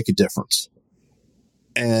and make a difference.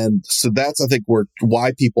 And so that's, I think,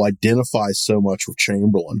 why people identify so much with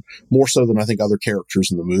Chamberlain, more so than I think other characters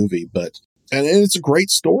in the movie. And it's a great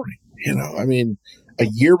story. A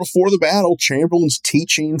year before the battle, Chamberlain's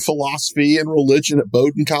teaching philosophy and religion at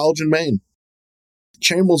Bowdoin College in Maine.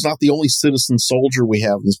 Chamberlain's not the only citizen soldier we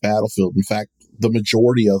have in this battlefield. In fact, the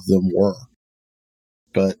majority of them were.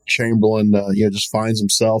 But Chamberlain, just finds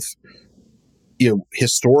himself,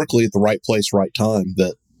 historically at the right place, right time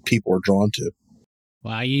that people are drawn to.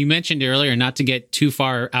 Well, you mentioned earlier, not to get too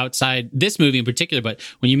far outside this movie in particular, but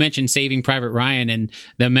when you mentioned Saving Private Ryan and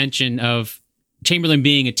the mention of Chamberlain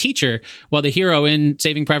being a teacher, well, the hero in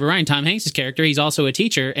Saving Private Ryan, Tom Hanks' character, he's also a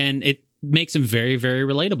teacher, and it makes him very, very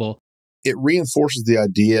relatable. It reinforces the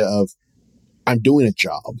idea of, I'm doing a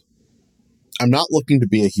job. I'm not looking to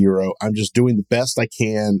be a hero. I'm just doing the best I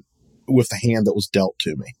can with the hand that was dealt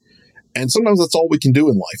to me. And sometimes that's all we can do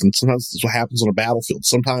in life. And sometimes that's what happens on a battlefield.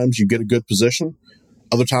 Sometimes you get a good position.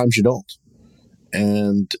 Other times you don't.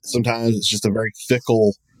 And sometimes it's just a very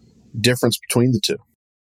fickle difference between the two.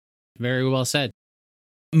 Very well said.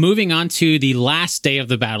 Moving on to the last day of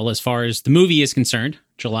the battle, as far as the movie is concerned,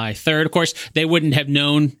 July 3rd. Of course, they wouldn't have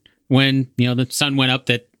known when, the sun went up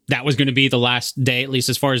that was going to be the last day, at least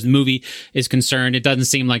as far as the movie is concerned. It doesn't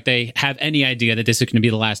seem like they have any idea that this is going to be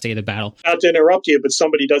the last day of the battle. Not to interrupt you, but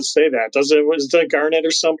somebody does say that. Doesn't Garnett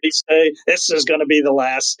or somebody say this is going to be the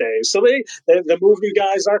last day? So the movie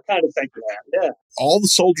guys are kind of thinking that, yeah. All the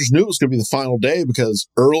soldiers knew it was going to be the final day because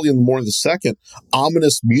early in the morning of the 2nd,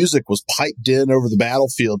 ominous music was piped in over the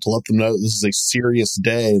battlefield to let them know this is a serious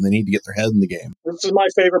day and they need to get their head in the game. This is my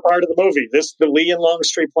favorite part of the movie. The Lee and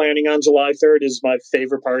Longstreet planning on July 3rd is my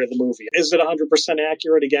favorite part of the movie. Is it 100%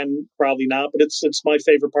 accurate? Again, probably not, but it's my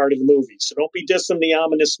favorite part of the movie. So don't be dissing the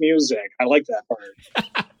ominous music. I like that part.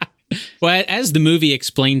 Well, as the movie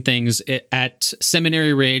explained things, at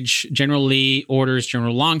Seminary Ridge, General Lee orders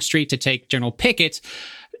General Longstreet to take General Pickett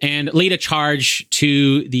and lead a charge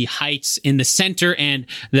to the heights in the center, and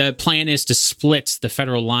the plan is to split the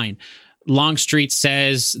federal line. Longstreet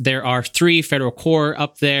says there are 3 federal corps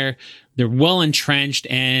up there. They're well entrenched,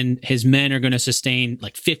 and his men are going to sustain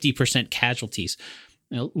like 50% casualties.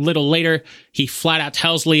 A little later, he flat out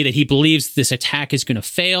tells Lee that he believes this attack is going to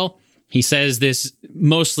fail. He says this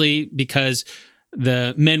mostly because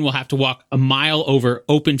the men will have to walk a mile over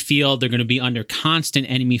open field. They're going to be under constant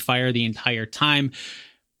enemy fire the entire time.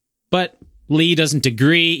 But Lee doesn't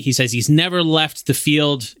agree. He says he's never left the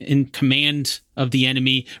field in command of the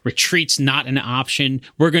enemy. Retreat's not an option.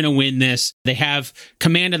 We're going to win this. They have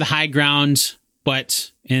command of the high ground,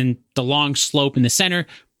 but in the long slope in the center,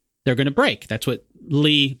 they're going to break. That's what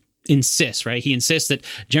Lee insists, right? He insists that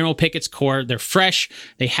General Pickett's corps, they're fresh.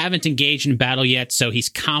 They haven't engaged in battle yet, so he's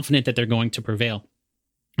confident that they're going to prevail.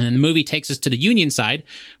 And the movie takes us to the Union side,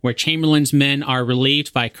 where Chamberlain's men are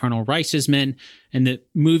relieved by Colonel Rice's men. And the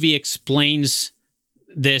movie explains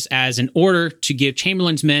this as an order to give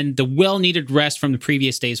Chamberlain's men the well-needed rest from the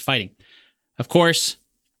previous day's fighting. Of course,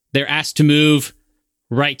 they're asked to move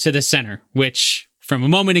right to the center, which from a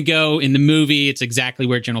moment ago in the movie, it's exactly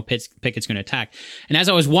where General Pickett's going to attack. And as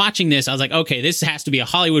I was watching this, I was like, okay, this has to be a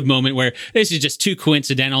Hollywood moment where this is just too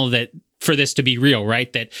coincidental that for this to be real,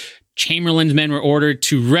 right? That Chamberlain's men were ordered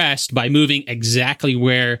to rest by moving exactly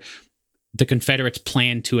where the Confederates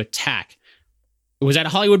planned to attack. Was that a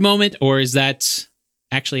Hollywood moment, or is that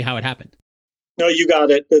actually how it happened? No, you got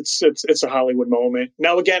it. It's a Hollywood moment.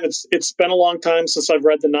 Now, again, it's been a long time since I've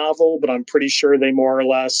read the novel, but I'm pretty sure they more or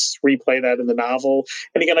less replay that in the novel.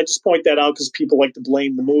 And again, I just point that out because people like to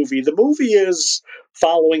blame the movie. The movie is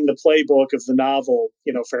following the playbook of the novel,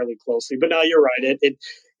 fairly closely. But now you're right.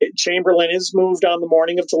 Chamberlain is moved on the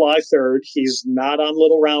morning of July 3rd. He's not on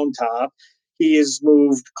Little Round Top. He is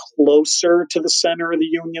moved closer to the center of the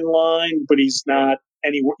Union line, but he's not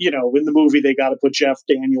anywhere. In the movie, they got to put Jeff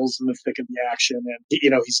Daniels in the thick of the action, and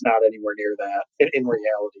he's not anywhere near that in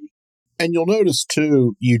reality. And you'll notice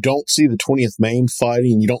too, you don't see the 20th Maine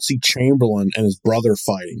fighting. You don't see Chamberlain and his brother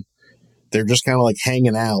fighting. They're just kind of like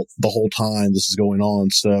hanging out the whole time this is going on.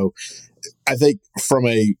 So I think from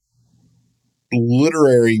a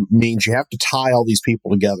literary means, you have to tie all these people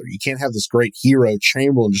together. You can't have this great hero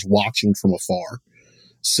Chamberlain just watching from afar.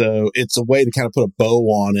 So it's a way to kind of put a bow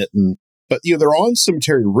on it. But they're on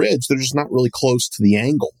Cemetery Ridge. They're just not really close to the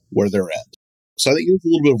angle where they're at. So I think there's a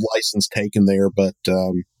little bit of license taken there. But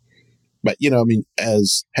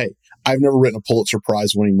I've never written a Pulitzer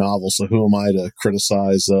Prize winning novel, so who am I to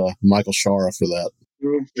criticize Michael Shara for that?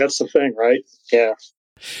 That's the thing, right? Yeah.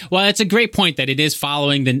 Well, it's a great point that it is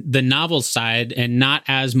following the novel side and not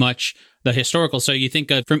as much the historical. So you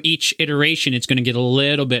think from each iteration, it's going to get a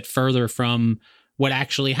little bit further from what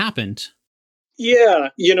actually happened. Yeah.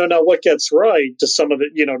 Now what gets right to some of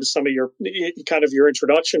your kind of your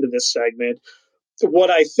introduction to this segment,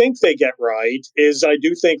 what I think they get right is I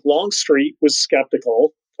do think Longstreet was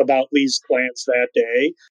skeptical about Lee's plans that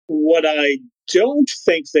day. What I don't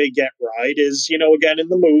think they get right is, again, in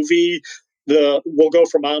the movie, we'll go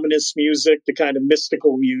from ominous music to kind of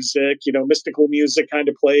mystical music. Mystical music kind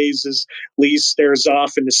of plays as Lee stares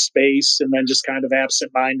off into space and then just kind of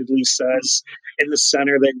absentmindedly says, in the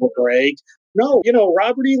center they will break. No,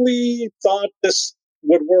 Robert E. Lee thought this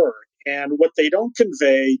would work. And what they don't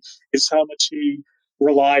convey is how much he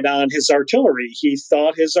relied on his artillery. He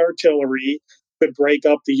thought his artillery could break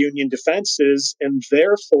up the Union defenses and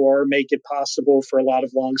therefore make it possible for a lot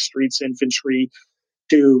of Longstreet's infantry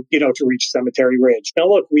to reach Cemetery Ridge. Now,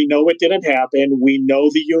 look, we know it didn't happen. We know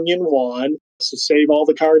the Union won. So save all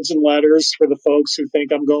the cards and letters for the folks who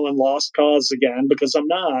think I'm going lost cause again, because I'm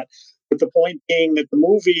not. But the point being that the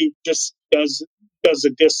movie just does a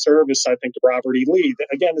disservice, I think, to Robert E. Lee.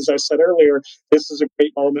 Again, as I said earlier, this is a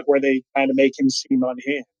great moment where they kind of make him seem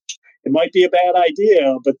unhinged. It might be a bad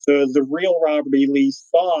idea, but the real Robert E. Lee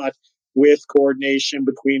thought with coordination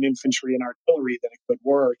between infantry and artillery that it could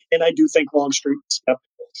work. And I do think Longstreet was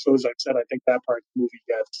skeptical. So as I said, I think that part of the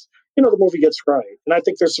movie gets right. And I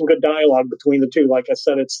think there's some good dialogue between the two. Like I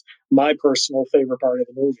said, it's my personal favorite part of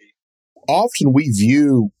the movie. Often we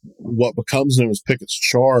view what becomes known as Pickett's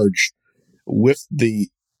charge with the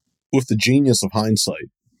genius of hindsight.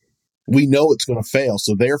 We know it's going to fail,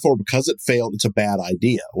 so therefore, because it failed, it's a bad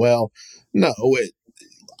idea. Well, no,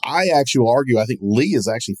 I actually argue, I think Lee is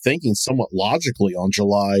actually thinking somewhat logically on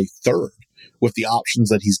July 3rd with the options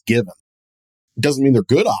that he's given. It doesn't mean they're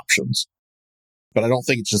good options, but I don't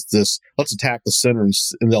think it's just this, let's attack the center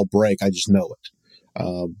and they'll break. I just know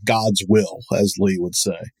it. God's will, as Lee would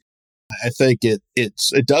say. I think it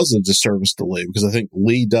does a disservice to Lee, because I think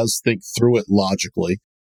Lee does think through it logically.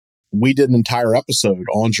 We did an entire episode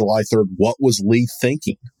on July 3rd. What was Lee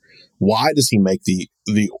thinking? Why does he make the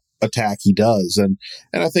attack he does? And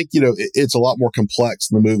I think, it's a lot more complex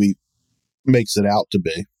than the movie makes it out to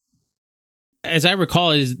be. As I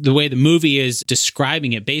recall, is the way the movie is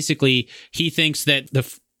describing it. Basically, he thinks that the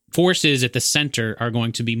forces at the center are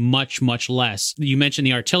going to be much, much less. You mentioned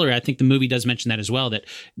the artillery. I think the movie does mention that as well, that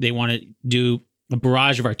they want to do a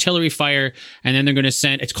barrage of artillery fire, and then they're going to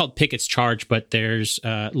send, it's called Pickett's Charge, but there's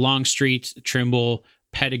Longstreet, Trimble,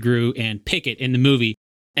 Pettigrew, and Pickett in the movie.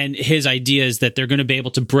 And his idea is that they're going to be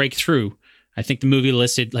able to break through. I think the movie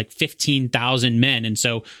listed like 15,000 men. And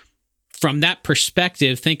so from that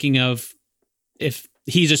perspective, thinking of, if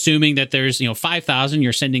he's assuming that there's, 5,000,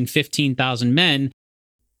 you're sending 15,000 men,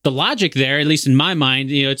 the logic there, at least in my mind,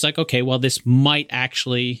 it's like, okay, well, this might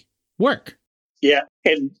actually work. Yeah.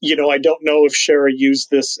 And, I don't know if Shara used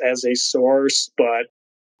this as a source, but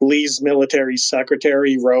Lee's military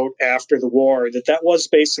secretary wrote after the war that was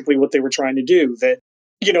basically what they were trying to do. That,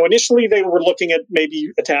 initially they were looking at maybe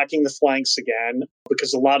attacking the flanks again,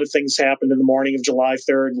 because a lot of things happened in the morning of July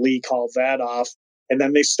 3rd. Lee called that off. And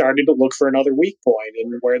then they started to look for another weak point,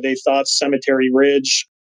 and where they thought Cemetery Ridge,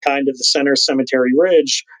 kind of the center Cemetery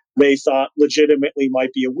Ridge, they thought legitimately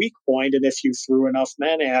might be a weak point. And if you threw enough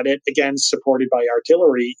men at it, again, supported by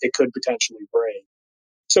artillery, it could potentially break.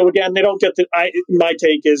 So again, they don't get my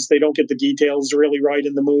take is they don't get the details really right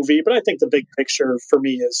in the movie, but I think the big picture for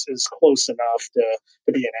me is close enough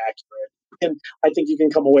to be inaccurate. And I think you can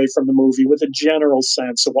come away from the movie with a general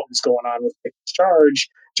sense of what was going on with Pickett's Charge.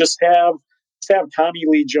 Just have Tommy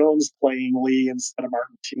Lee Jones playing Lee instead of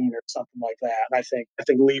Martin Sheen or something like that. And I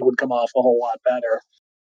think Lee would come off a whole lot better.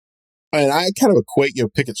 And I kind of equate,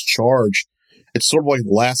 Pickett's Charge. It's sort of like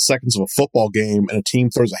the last seconds of a football game and a team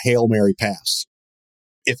throws a Hail Mary pass.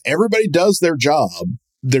 If everybody does their job,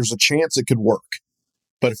 there's a chance it could work.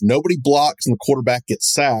 But if nobody blocks and the quarterback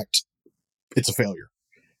gets sacked, it's a failure.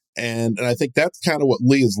 And I think that's kind of what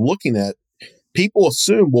Lee is looking at. People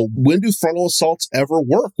assume, well, when do frontal assaults ever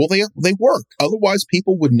work? Well, they work. Otherwise,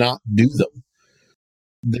 people would not do them.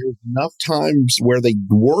 There's enough times where they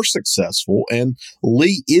were successful, and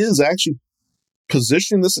Lee is actually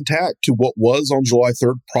positioning this attack to what was on July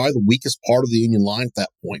 3rd, probably the weakest part of the Union line at that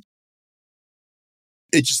point.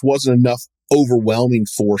 It just wasn't enough overwhelming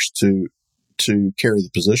force to carry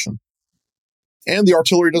the position. And the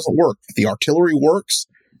artillery doesn't work. If the artillery works,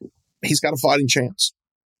 he's got a fighting chance.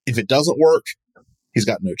 If it doesn't work, he's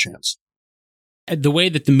got no chance. The way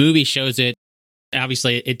that the movie shows it,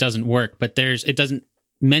 obviously it doesn't work, but it doesn't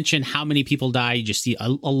mention how many people die. You just see a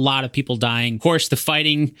lot of people dying. Of course, the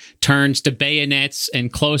fighting turns to bayonets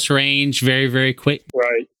and close range very, very quick.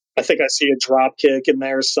 Right. I think I see a drop kick in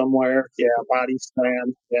there somewhere. Yeah, body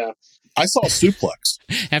slam. Yeah. I saw a suplex.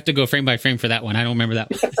 I have to go frame by frame for that one. I don't remember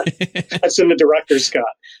that one. That's in the director's cut.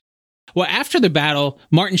 Well, after the battle,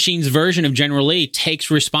 Martin Sheen's version of General Lee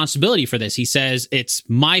takes responsibility for this. He says, it's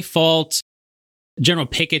my fault. General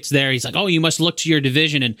Pickett's there. He's like, oh, you must look to your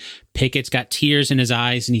division. And Pickett's got tears in his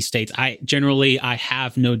eyes. And he states, General Lee, I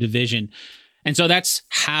have no division. And so that's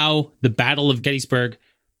how the Battle of Gettysburg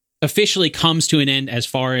officially comes to an end as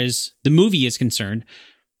far as the movie is concerned.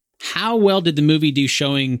 How well did the movie do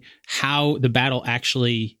showing how the battle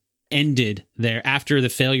actually ended there after the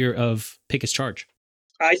failure of Pickett's Charge?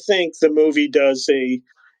 I think the movie does a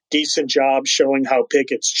decent job showing how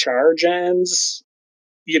Pickett's Charge ends.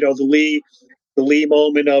 The Lee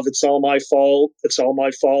moment of it's all my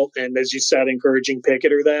fault, and as you said, encouraging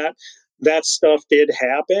Pickett or that stuff did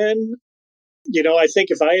happen. I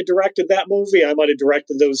think if I had directed that movie, I might have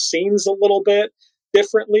directed those scenes a little bit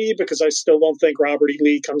differently, because I still don't think Robert E.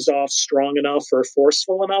 Lee comes off strong enough or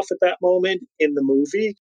forceful enough at that moment in the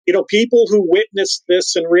movie. People who witnessed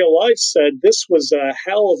this in real life said this was a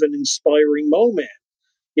hell of an inspiring moment.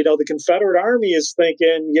 The Confederate Army is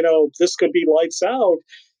thinking, this could be lights out.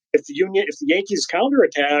 If the Yankees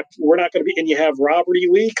counterattack, we're not going to be. And you have Robert E.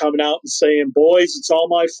 Lee coming out and saying, "Boys, it's all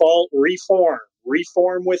my fault.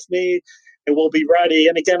 Reform with me, and we'll be ready."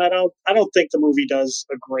 And again, I don't think the movie does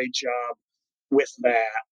a great job with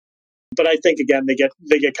that. But I think again they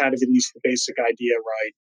get kind of at least the basic idea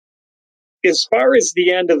right. As far as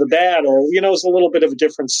the end of the battle, it's a little bit of a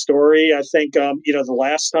different story. I think, the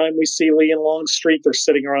last time we see Lee and Longstreet, they're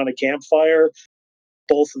sitting around a campfire,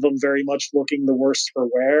 both of them very much looking the worse for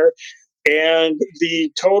wear. And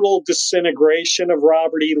the total disintegration of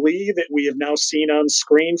Robert E. Lee that we have now seen on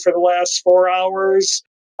screen for the last 4 hours,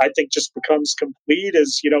 I think just becomes complete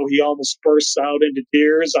as, he almost bursts out into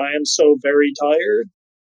tears. I am so very tired.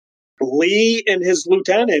 Lee and his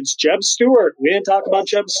lieutenants, Jeb Stuart, we didn't talk about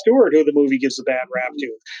Jeb Stuart, who the movie gives a bad rap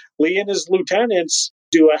to. Lee and his lieutenants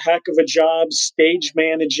do a heck of a job stage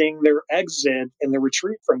managing their exit and the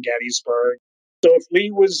retreat from Gettysburg. So if Lee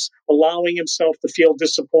was allowing himself to feel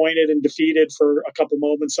disappointed and defeated for a couple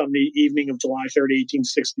moments on the evening of July 3rd,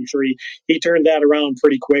 1863, he turned that around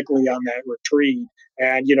pretty quickly on that retreat.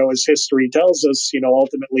 And, as history tells us,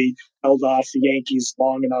 ultimately held off the Yankees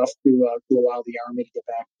long enough to allow the Army to get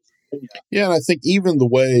back. Yeah, and I think even the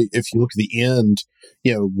way, if you look at the end,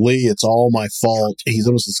 Lee, it's all my fault. He's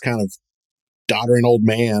almost this kind of doddering old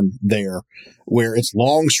man there, where it's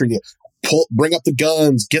Longstreet. Bring up the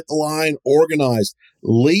guns, get the line organized.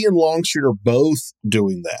 Lee and Longstreet are both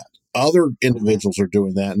doing that. Other individuals are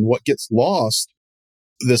doing that. And what gets lost,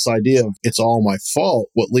 this idea of it's all my fault,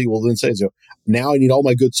 what Lee will then say is, now I need all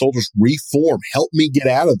my good soldiers reform. Help me get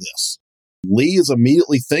out of this. Lee is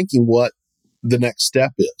immediately thinking what the next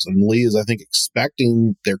step is. And Lee is, I think,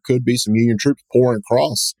 expecting there could be some Union troops pouring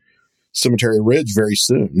across Cemetery Ridge very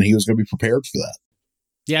soon. And he was going to be prepared for that.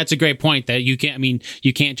 Yeah, it's a great point that you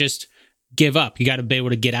can't just give up. You got to be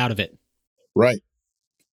able to get out of it. Right.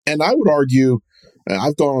 And I would argue,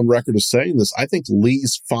 I've gone on record as saying this, I think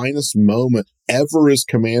Lee's finest moment ever as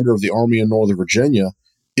commander of the Army in Northern Virginia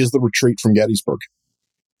is the retreat from Gettysburg.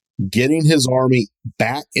 Getting his army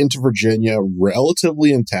back into Virginia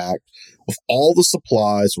relatively intact, with all the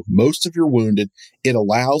supplies, with most of your wounded, it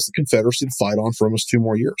allows the Confederacy to fight on for almost 2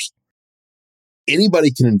 more years.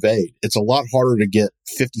 Anybody can invade. It's a lot harder to get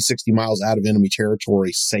 50, 60 miles out of enemy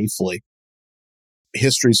territory safely.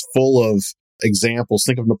 History's full of examples.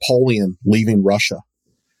 Think of Napoleon leaving Russia,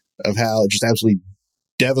 of how it just absolutely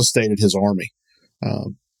devastated his army.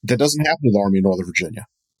 That doesn't happen to the Army of Northern Virginia.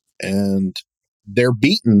 And they're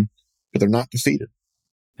beaten, but they're not defeated.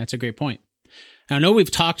 That's a great point. I know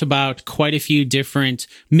we've talked about quite a few different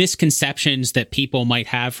misconceptions that people might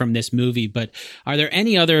have from this movie, but are there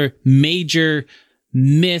any other major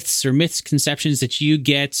myths or misconceptions that you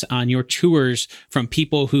get on your tours from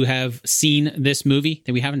people who have seen this movie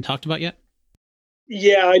that we haven't talked about yet?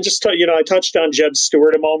 Yeah, I just I touched on Jeb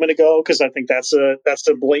Stuart a moment ago because I think that's a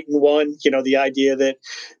blatant one. The idea that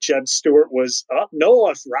Jeb Stuart was up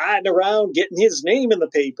north riding around getting his name in the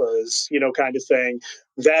papers, kind of thing.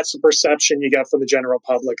 That's a perception you get from the general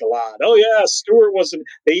public a lot. Oh yeah, Stuart wasn't.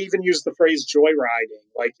 They even use the phrase joyriding,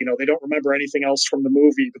 like they don't remember anything else from the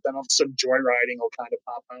movie, but then all of a sudden joyriding will kind of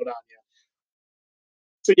pop out on you.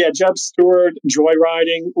 So yeah, Jeb Stuart,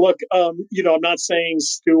 joyriding. Look, I'm not saying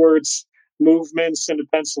Stuart's movements into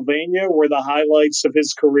Pennsylvania were the highlights of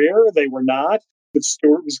his career. They were not. But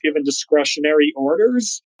Stuart was given discretionary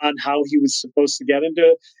orders on how he was supposed to get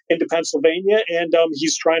into Pennsylvania, and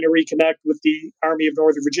he's trying to reconnect with the Army of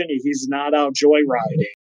Northern Virginia. He's not out joyriding,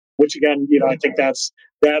 which again, I think that's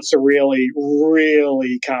a really,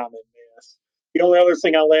 really common myth. The only other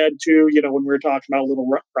thing I'll add to, when we were talking about Little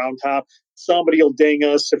Round Top, somebody will ding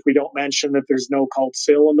us if we don't mention that there's no Culp's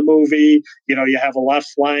Hill in the movie. You have a left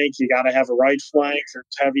flank, you got to have a right flank. There's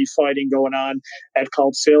heavy fighting going on at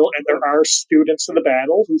Culp's Hill, and there are students of the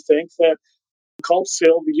battle who think that Culp's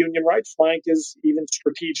Hill, the Union right flank, is even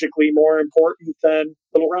strategically more important than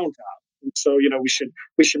Little Round Top. And so,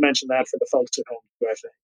 we should mention that for the folks at home too, I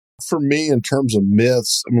think. For me, in terms of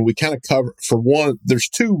myths, we kind of cover, for one, there's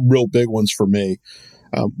 2 real big ones for me.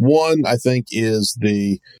 One, I think, is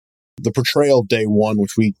the portrayal of Day One,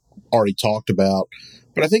 which we already talked about.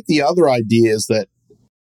 But I think the other idea is that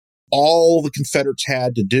all the Confederates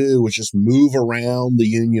had to do was just move around the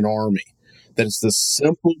Union Army. That it's this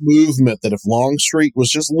simple movement that if Longstreet was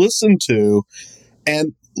just listened to.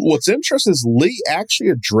 And what's interesting is Lee actually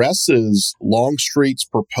addresses Longstreet's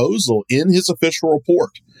proposal in his official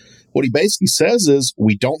report. What he basically says is,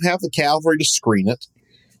 we don't have the cavalry to screen it.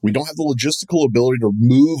 We don't have the logistical ability to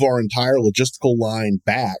move our entire logistical line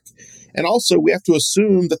back. And also, we have to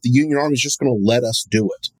assume that the Union Army is just going to let us do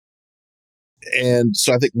it. And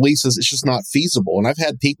so I think Lee says it's just not feasible. And I've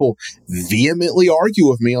had people vehemently argue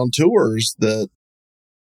with me on tours that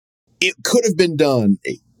it could have been done.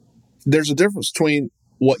 There's a difference between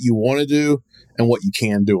what you want to do and what you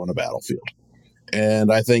can do on a battlefield.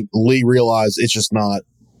 And I think Lee realized it's just not,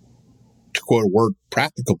 to quote a word,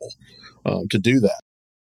 practicable to do that.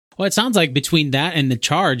 Well, it sounds like between that and the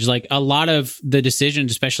charge, like a lot of the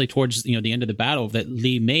decisions, especially towards the end of the battle that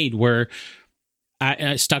Lee made, were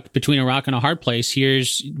I stuck between a rock and a hard place.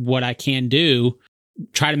 Here's what I can do.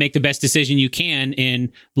 Try to make the best decision you can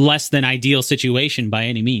in less than ideal situation by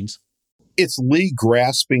any means. It's Lee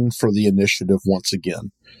grasping for the initiative once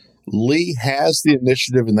again. Lee has the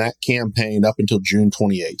initiative in that campaign up until June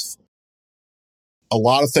 28th. a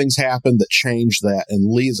lot of things happen that change that,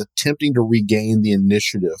 and Lee is attempting to regain the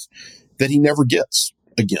initiative that he never gets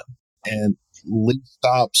again. And Lee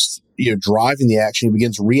stops, driving the action. He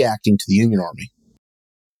begins reacting to the Union Army.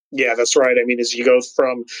 Yeah, that's right. I mean, as you go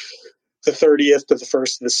from the 30th to the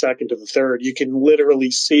 1st to the 2nd to the 3rd, you can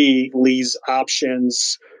literally see Lee's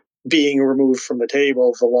options being removed from the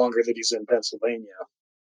table the longer that he's in Pennsylvania.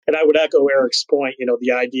 And I would echo Eric's point,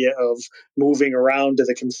 the idea of moving around to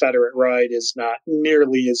the Confederate right is not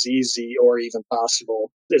nearly as easy or even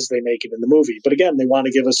possible as they make it in the movie. But again, they want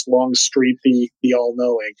to give us Longstreet, the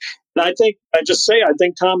all-knowing. And I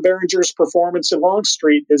think Tom Berenger's performance in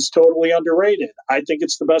Longstreet is totally underrated. I think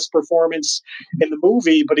it's the best performance in the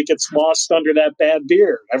movie, but it gets lost under that bad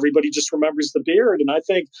beard. Everybody just remembers the beard, and I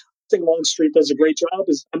think Longstreet does a great job.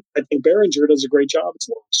 I think Berenger does a great job as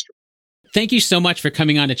Longstreet. Thank you so much for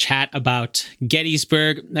coming on to chat about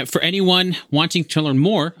Gettysburg. For anyone wanting to learn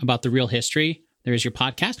more about the real history, there is your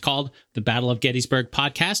podcast called The Battle of Gettysburg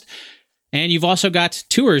Podcast. And you've also got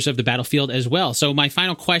tours of the battlefield as well. So my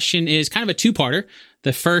final question is kind of a two-parter.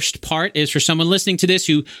 The first part is for someone listening to this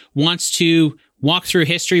who wants to walk through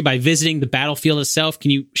history by visiting the battlefield itself.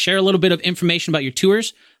 Can you share a little bit of information about your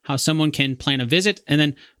tours, how someone can plan a visit? And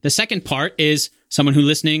then the second part is someone who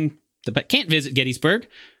listening but can't visit Gettysburg,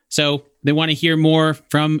 so they want to hear more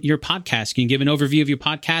from your podcast. Can you give an overview of your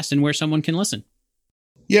podcast and where someone can listen?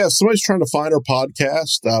 Yeah, if somebody's trying to find our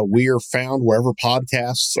podcast, we are found wherever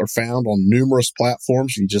podcasts are found on numerous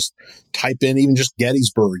platforms. You just type in even just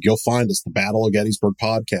Gettysburg, you'll find us, the Battle of Gettysburg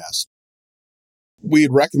Podcast.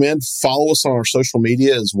 We'd recommend follow us on our social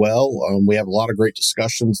media as well. We have a lot of great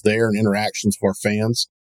discussions there and interactions with our fans.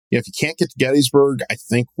 If you can't get to Gettysburg, I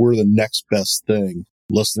think we're the next best thing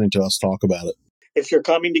listening to us talk about it. If you're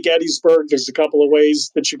coming to Gettysburg, there's a couple of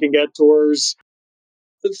ways that you can get tours.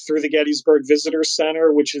 Through the Gettysburg Visitor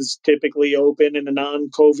Center, which is typically open in a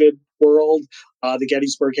non-COVID world, the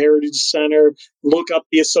Gettysburg Heritage Center. Look up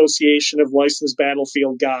the Association of Licensed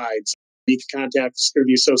Battlefield Guides. You can contact us through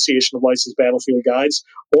the Association of Licensed Battlefield Guides.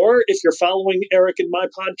 Or if you're following Eric and my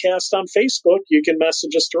podcast on Facebook, you can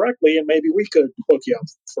message us directly and maybe we could hook you up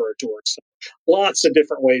for a tour. So lots of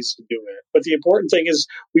different ways to do it. But the important thing is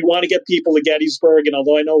we want to get people to Gettysburg. And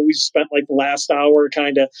although I know we spent like the last hour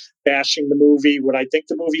kind of bashing the movie, what I think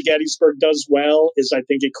the movie Gettysburg does well is I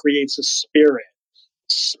think it creates a spirit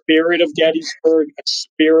of Gettysburg, a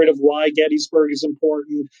spirit of why Gettysburg is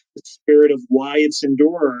important, the spirit of why it's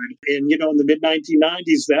endured. And, in the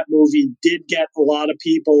mid-1990s, that movie did get a lot of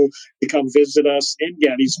people to come visit us in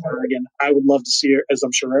Gettysburg. And I would love to see it, as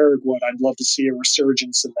I'm sure Eric would, I'd love to see a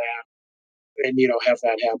resurgence in that and, have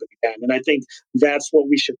that happen again. And I think that's what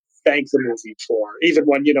we should thank the movie for, even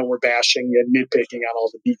when, we're bashing and nitpicking on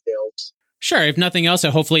all the details. Sure. If nothing else,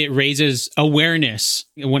 hopefully it raises awareness.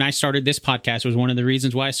 When I started this podcast, was one of the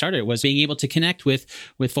reasons why I started it, was being able to connect with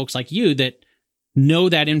folks like you that know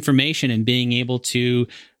that information and being able to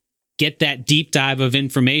get that deep dive of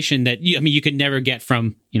information that you could never get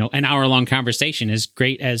from, an hour-long conversation. As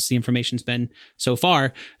great as the information's been so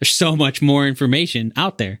far, there's so much more information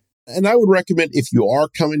out there. And I would recommend, if you are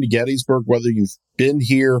coming to Gettysburg, whether you've been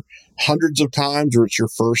here hundreds of times or it's your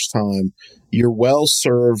first time, you're well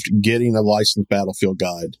served getting a licensed battlefield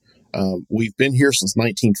guide. We've been here since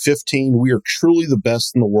 1915. We are truly the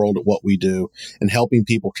best in the world at what we do and helping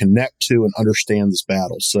people connect to and understand this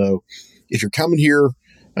battle. So if you're coming here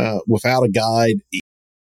without a guide,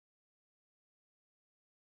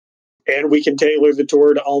 and we can tailor the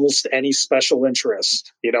tour to almost any special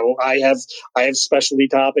interest. I have specialty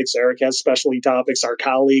topics. Eric has specialty topics. Our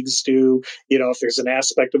colleagues do. If there's an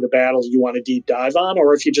aspect of the battle you want to deep dive on,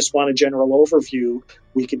 or if you just want a general overview,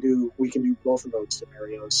 we can do both of those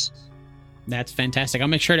scenarios. That's fantastic. I'll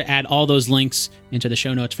make sure to add all those links into the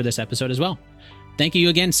show notes for this episode as well. Thank you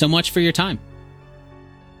again so much for your time.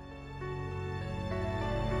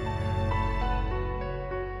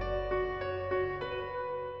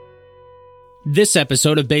 This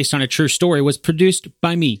episode of Based on a True Story was produced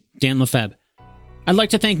by me, Dan Lefebvre. I'd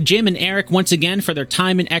like to thank Jim and Eric once again for their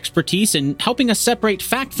time and expertise in helping us separate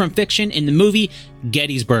fact from fiction in the movie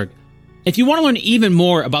Gettysburg. If you want to learn even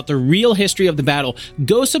more about the real history of the battle,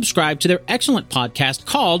 go subscribe to their excellent podcast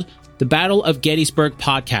called The Battle of Gettysburg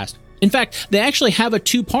Podcast. In fact, they actually have a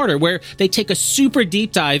two-parter where they take a super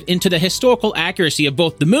deep dive into the historical accuracy of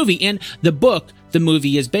both the movie and the book the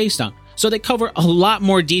movie is based on. So they cover a lot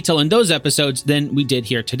more detail in those episodes than we did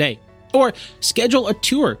here today. Or schedule a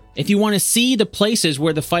tour if you want to see the places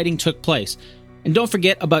where the fighting took place. And don't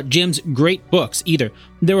forget about Jim's great books either.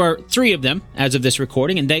 There are 3 of them as of this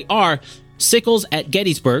recording, and they are Sickles at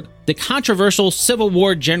Gettysburg, the controversial Civil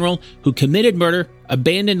War general who committed murder,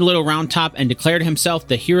 abandoned Little Round Top, and declared himself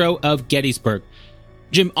the hero of Gettysburg.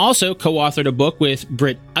 Jim also co-authored a book with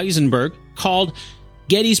Britt Eisenberg called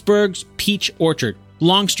Gettysburg's Peach Orchard,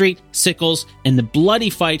 Longstreet, Sickles, and the Bloody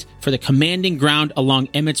Fight for the Commanding Ground along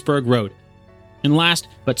Emmitsburg Road. And last,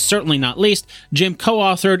 but certainly not least, Jim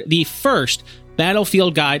co-authored the first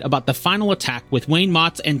battlefield guide about the final attack with Wayne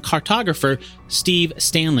Motts and cartographer Steve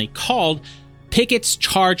Stanley called Pickett's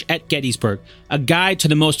Charge at Gettysburg, a guide to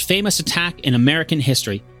the most famous attack in American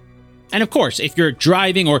history. And of course, if you're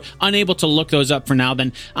driving or unable to look those up for now,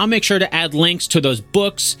 then I'll make sure to add links to those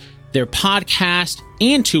books, their podcast,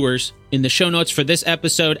 and tours in the show notes for this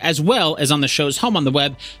episode, as well as on the show's home on the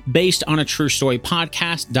web,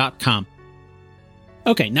 basedonatruestorypodcast.com.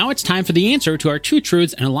 Okay, now it's time for the answer to our two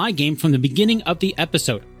truths and a lie game from the beginning of the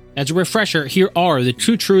episode. As a refresher, here are the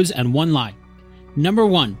two truths and one lie. Number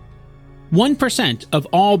 1. 1% of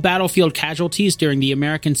all battlefield casualties during the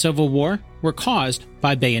American Civil War were caused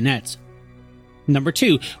by bayonets. Number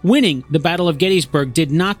 2. Winning the Battle of Gettysburg did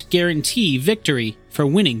not guarantee victory for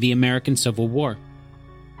winning the American Civil War.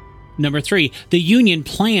 Number 3. The Union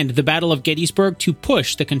planned the Battle of Gettysburg to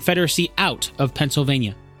push the Confederacy out of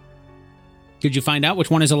Pennsylvania. Did you find out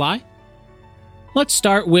which one is a lie? Let's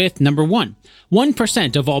start with number 1.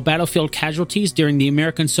 1% of all battlefield casualties during the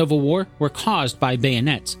American Civil War were caused by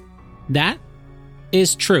bayonets. That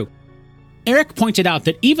is true. Eric pointed out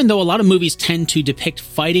that even though a lot of movies tend to depict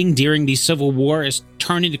fighting during the Civil War as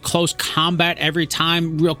turning to close combat every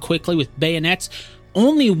time real quickly with bayonets,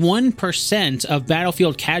 only 1% of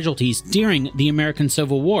battlefield casualties during the American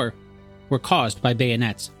Civil War were caused by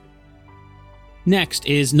bayonets. Next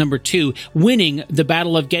is number 2. Winning the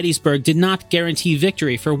Battle of Gettysburg did not guarantee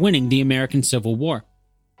victory for winning the American Civil War.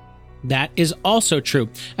 That is also true.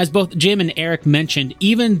 As both Jim and Eric mentioned,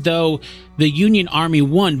 even though the Union Army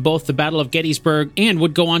won both the Battle of Gettysburg and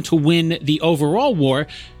would go on to win the overall war,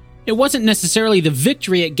 it wasn't necessarily the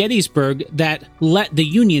victory at Gettysburg that let the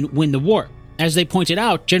Union win the war. As they pointed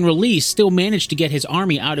out, General Lee still managed to get his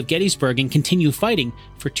army out of Gettysburg and continue fighting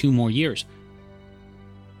for 2 more years.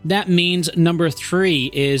 That means number 3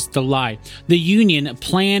 is the lie. The Union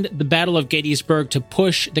planned the Battle of Gettysburg to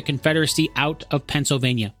push the Confederacy out of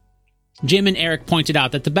Pennsylvania. Jim and Eric pointed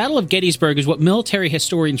out that the Battle of Gettysburg is what military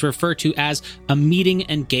historians refer to as a meeting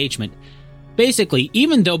engagement. Basically,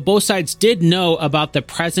 even though both sides did know about the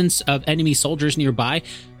presence of enemy soldiers nearby,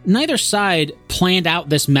 neither side planned out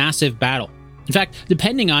this massive battle. In fact,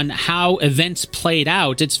 depending on how events played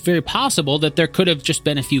out, it's very possible that there could have just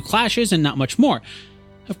been a few clashes and not much more.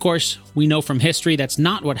 Of course, we know from history that's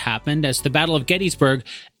not what happened, as the Battle of Gettysburg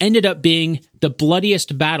ended up being the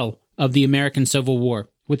bloodiest battle of the American Civil War,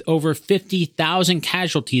 with over 50,000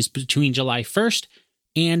 casualties between July 1st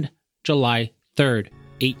and July 3rd,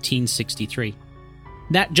 1863.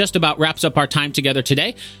 That just about wraps up our time together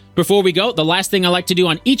today. Before we go, the last thing I like to do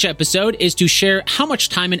on each episode is to share how much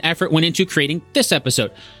time and effort went into creating this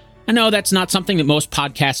episode. I know that's not something that most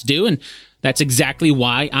podcasts do, and that's exactly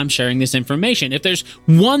why I'm sharing this information. If there's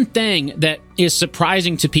one thing that is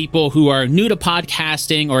surprising to people who are new to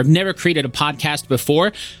podcasting or have never created a podcast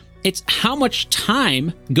before, it's how much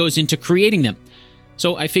time goes into creating them.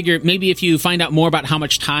 So I figure maybe if you find out more about how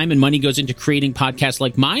much time and money goes into creating podcasts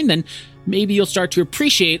like mine, then maybe you'll start to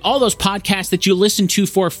appreciate all those podcasts that you listen to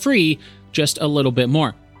for free just a little bit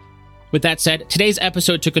more. With that said, today's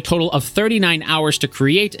episode took a total of 39 hours to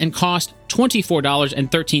create and cost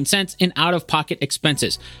 $24.13 in out-of-pocket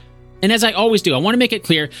expenses. And as I always do, I want to make it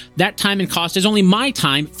clear that time and cost is only my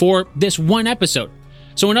time for this one episode.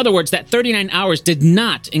 So in other words, that 39 hours did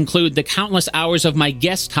not include the countless hours of my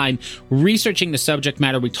guest time researching the subject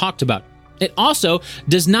matter we talked about. It also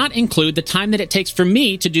does not include the time that it takes for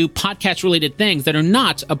me to do podcast-related things that are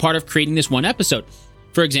not a part of creating this one episode.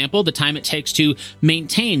 For example, the time it takes to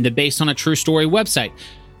maintain the Based on a True Story website,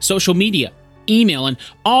 social media, email, and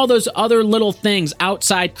all those other little things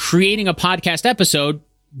outside creating a podcast episode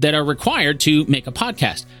that are required to make a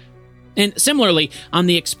podcast. And similarly, on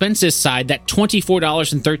the expenses side, that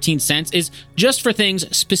 $24.13 is just for things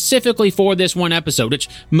specifically for this one episode, which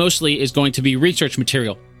mostly is going to be research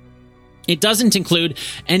material. It doesn't include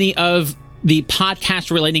any of the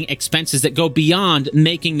podcast-relating expenses that go beyond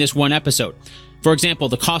making this one episode. For example,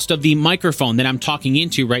 the cost of the microphone that I'm talking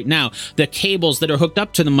into right now, the cables that are hooked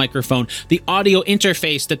up to the microphone, the audio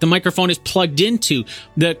interface that the microphone is plugged into,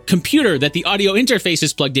 the computer that the audio interface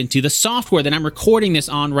is plugged into, the software that I'm recording this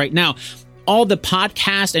on right now, all the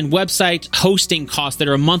podcast and website hosting costs that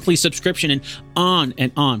are a monthly subscription, and on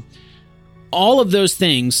and on. All of those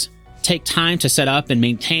things take time to set up and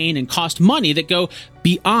maintain and cost money that go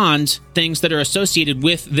beyond things that are associated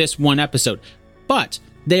with this one episode. But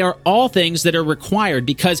they are all things that are required,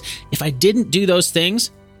 because if I didn't do those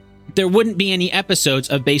things, there wouldn't be any episodes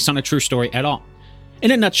of Based on a True Story at all.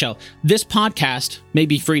 In a nutshell, this podcast may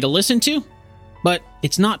be free to listen to, but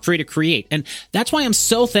it's not free to create. And that's why I'm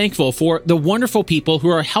so thankful for the wonderful people who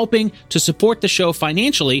are helping to support the show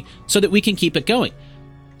financially so that we can keep it going.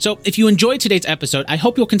 So if you enjoyed today's episode, I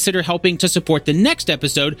hope you'll consider helping to support the next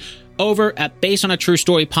episode over at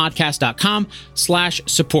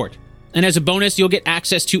basedonatruestorypodcast.com/support. And as a bonus, you'll get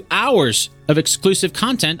access to hours of exclusive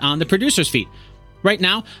content on the producer's feed. Right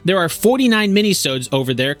now, there are 49 minisodes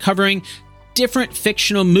over there covering different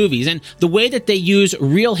fictional movies and the way that they use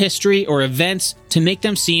real history or events to make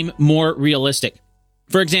them seem more realistic.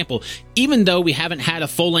 For example, even though we haven't had a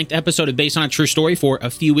full-length episode of Based on a True Story for a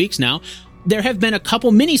few weeks now, there have been a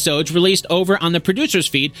couple minisodes released over on the producer's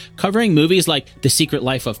feed covering movies like The Secret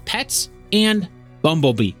Life of Pets and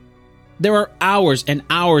Bumblebee. There are hours and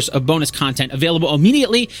hours of bonus content available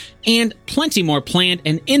immediately and plenty more planned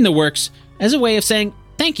and in the works as a way of saying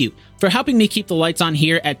thank you for helping me keep the lights on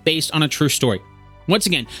here at Based on a True Story. Once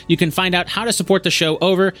again, you can find out how to support the show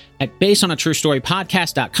over at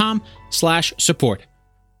basedonatruestorypodcast.com/support.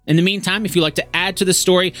 In the meantime, if you'd like to add to the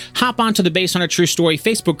story, hop onto the Based on a True Story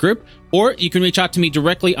Facebook group, or you can reach out to me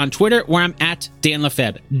directly on Twitter, where I'm at Dan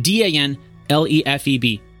Lefebvre,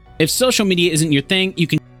 DanLefeb. If social media isn't your thing, you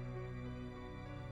can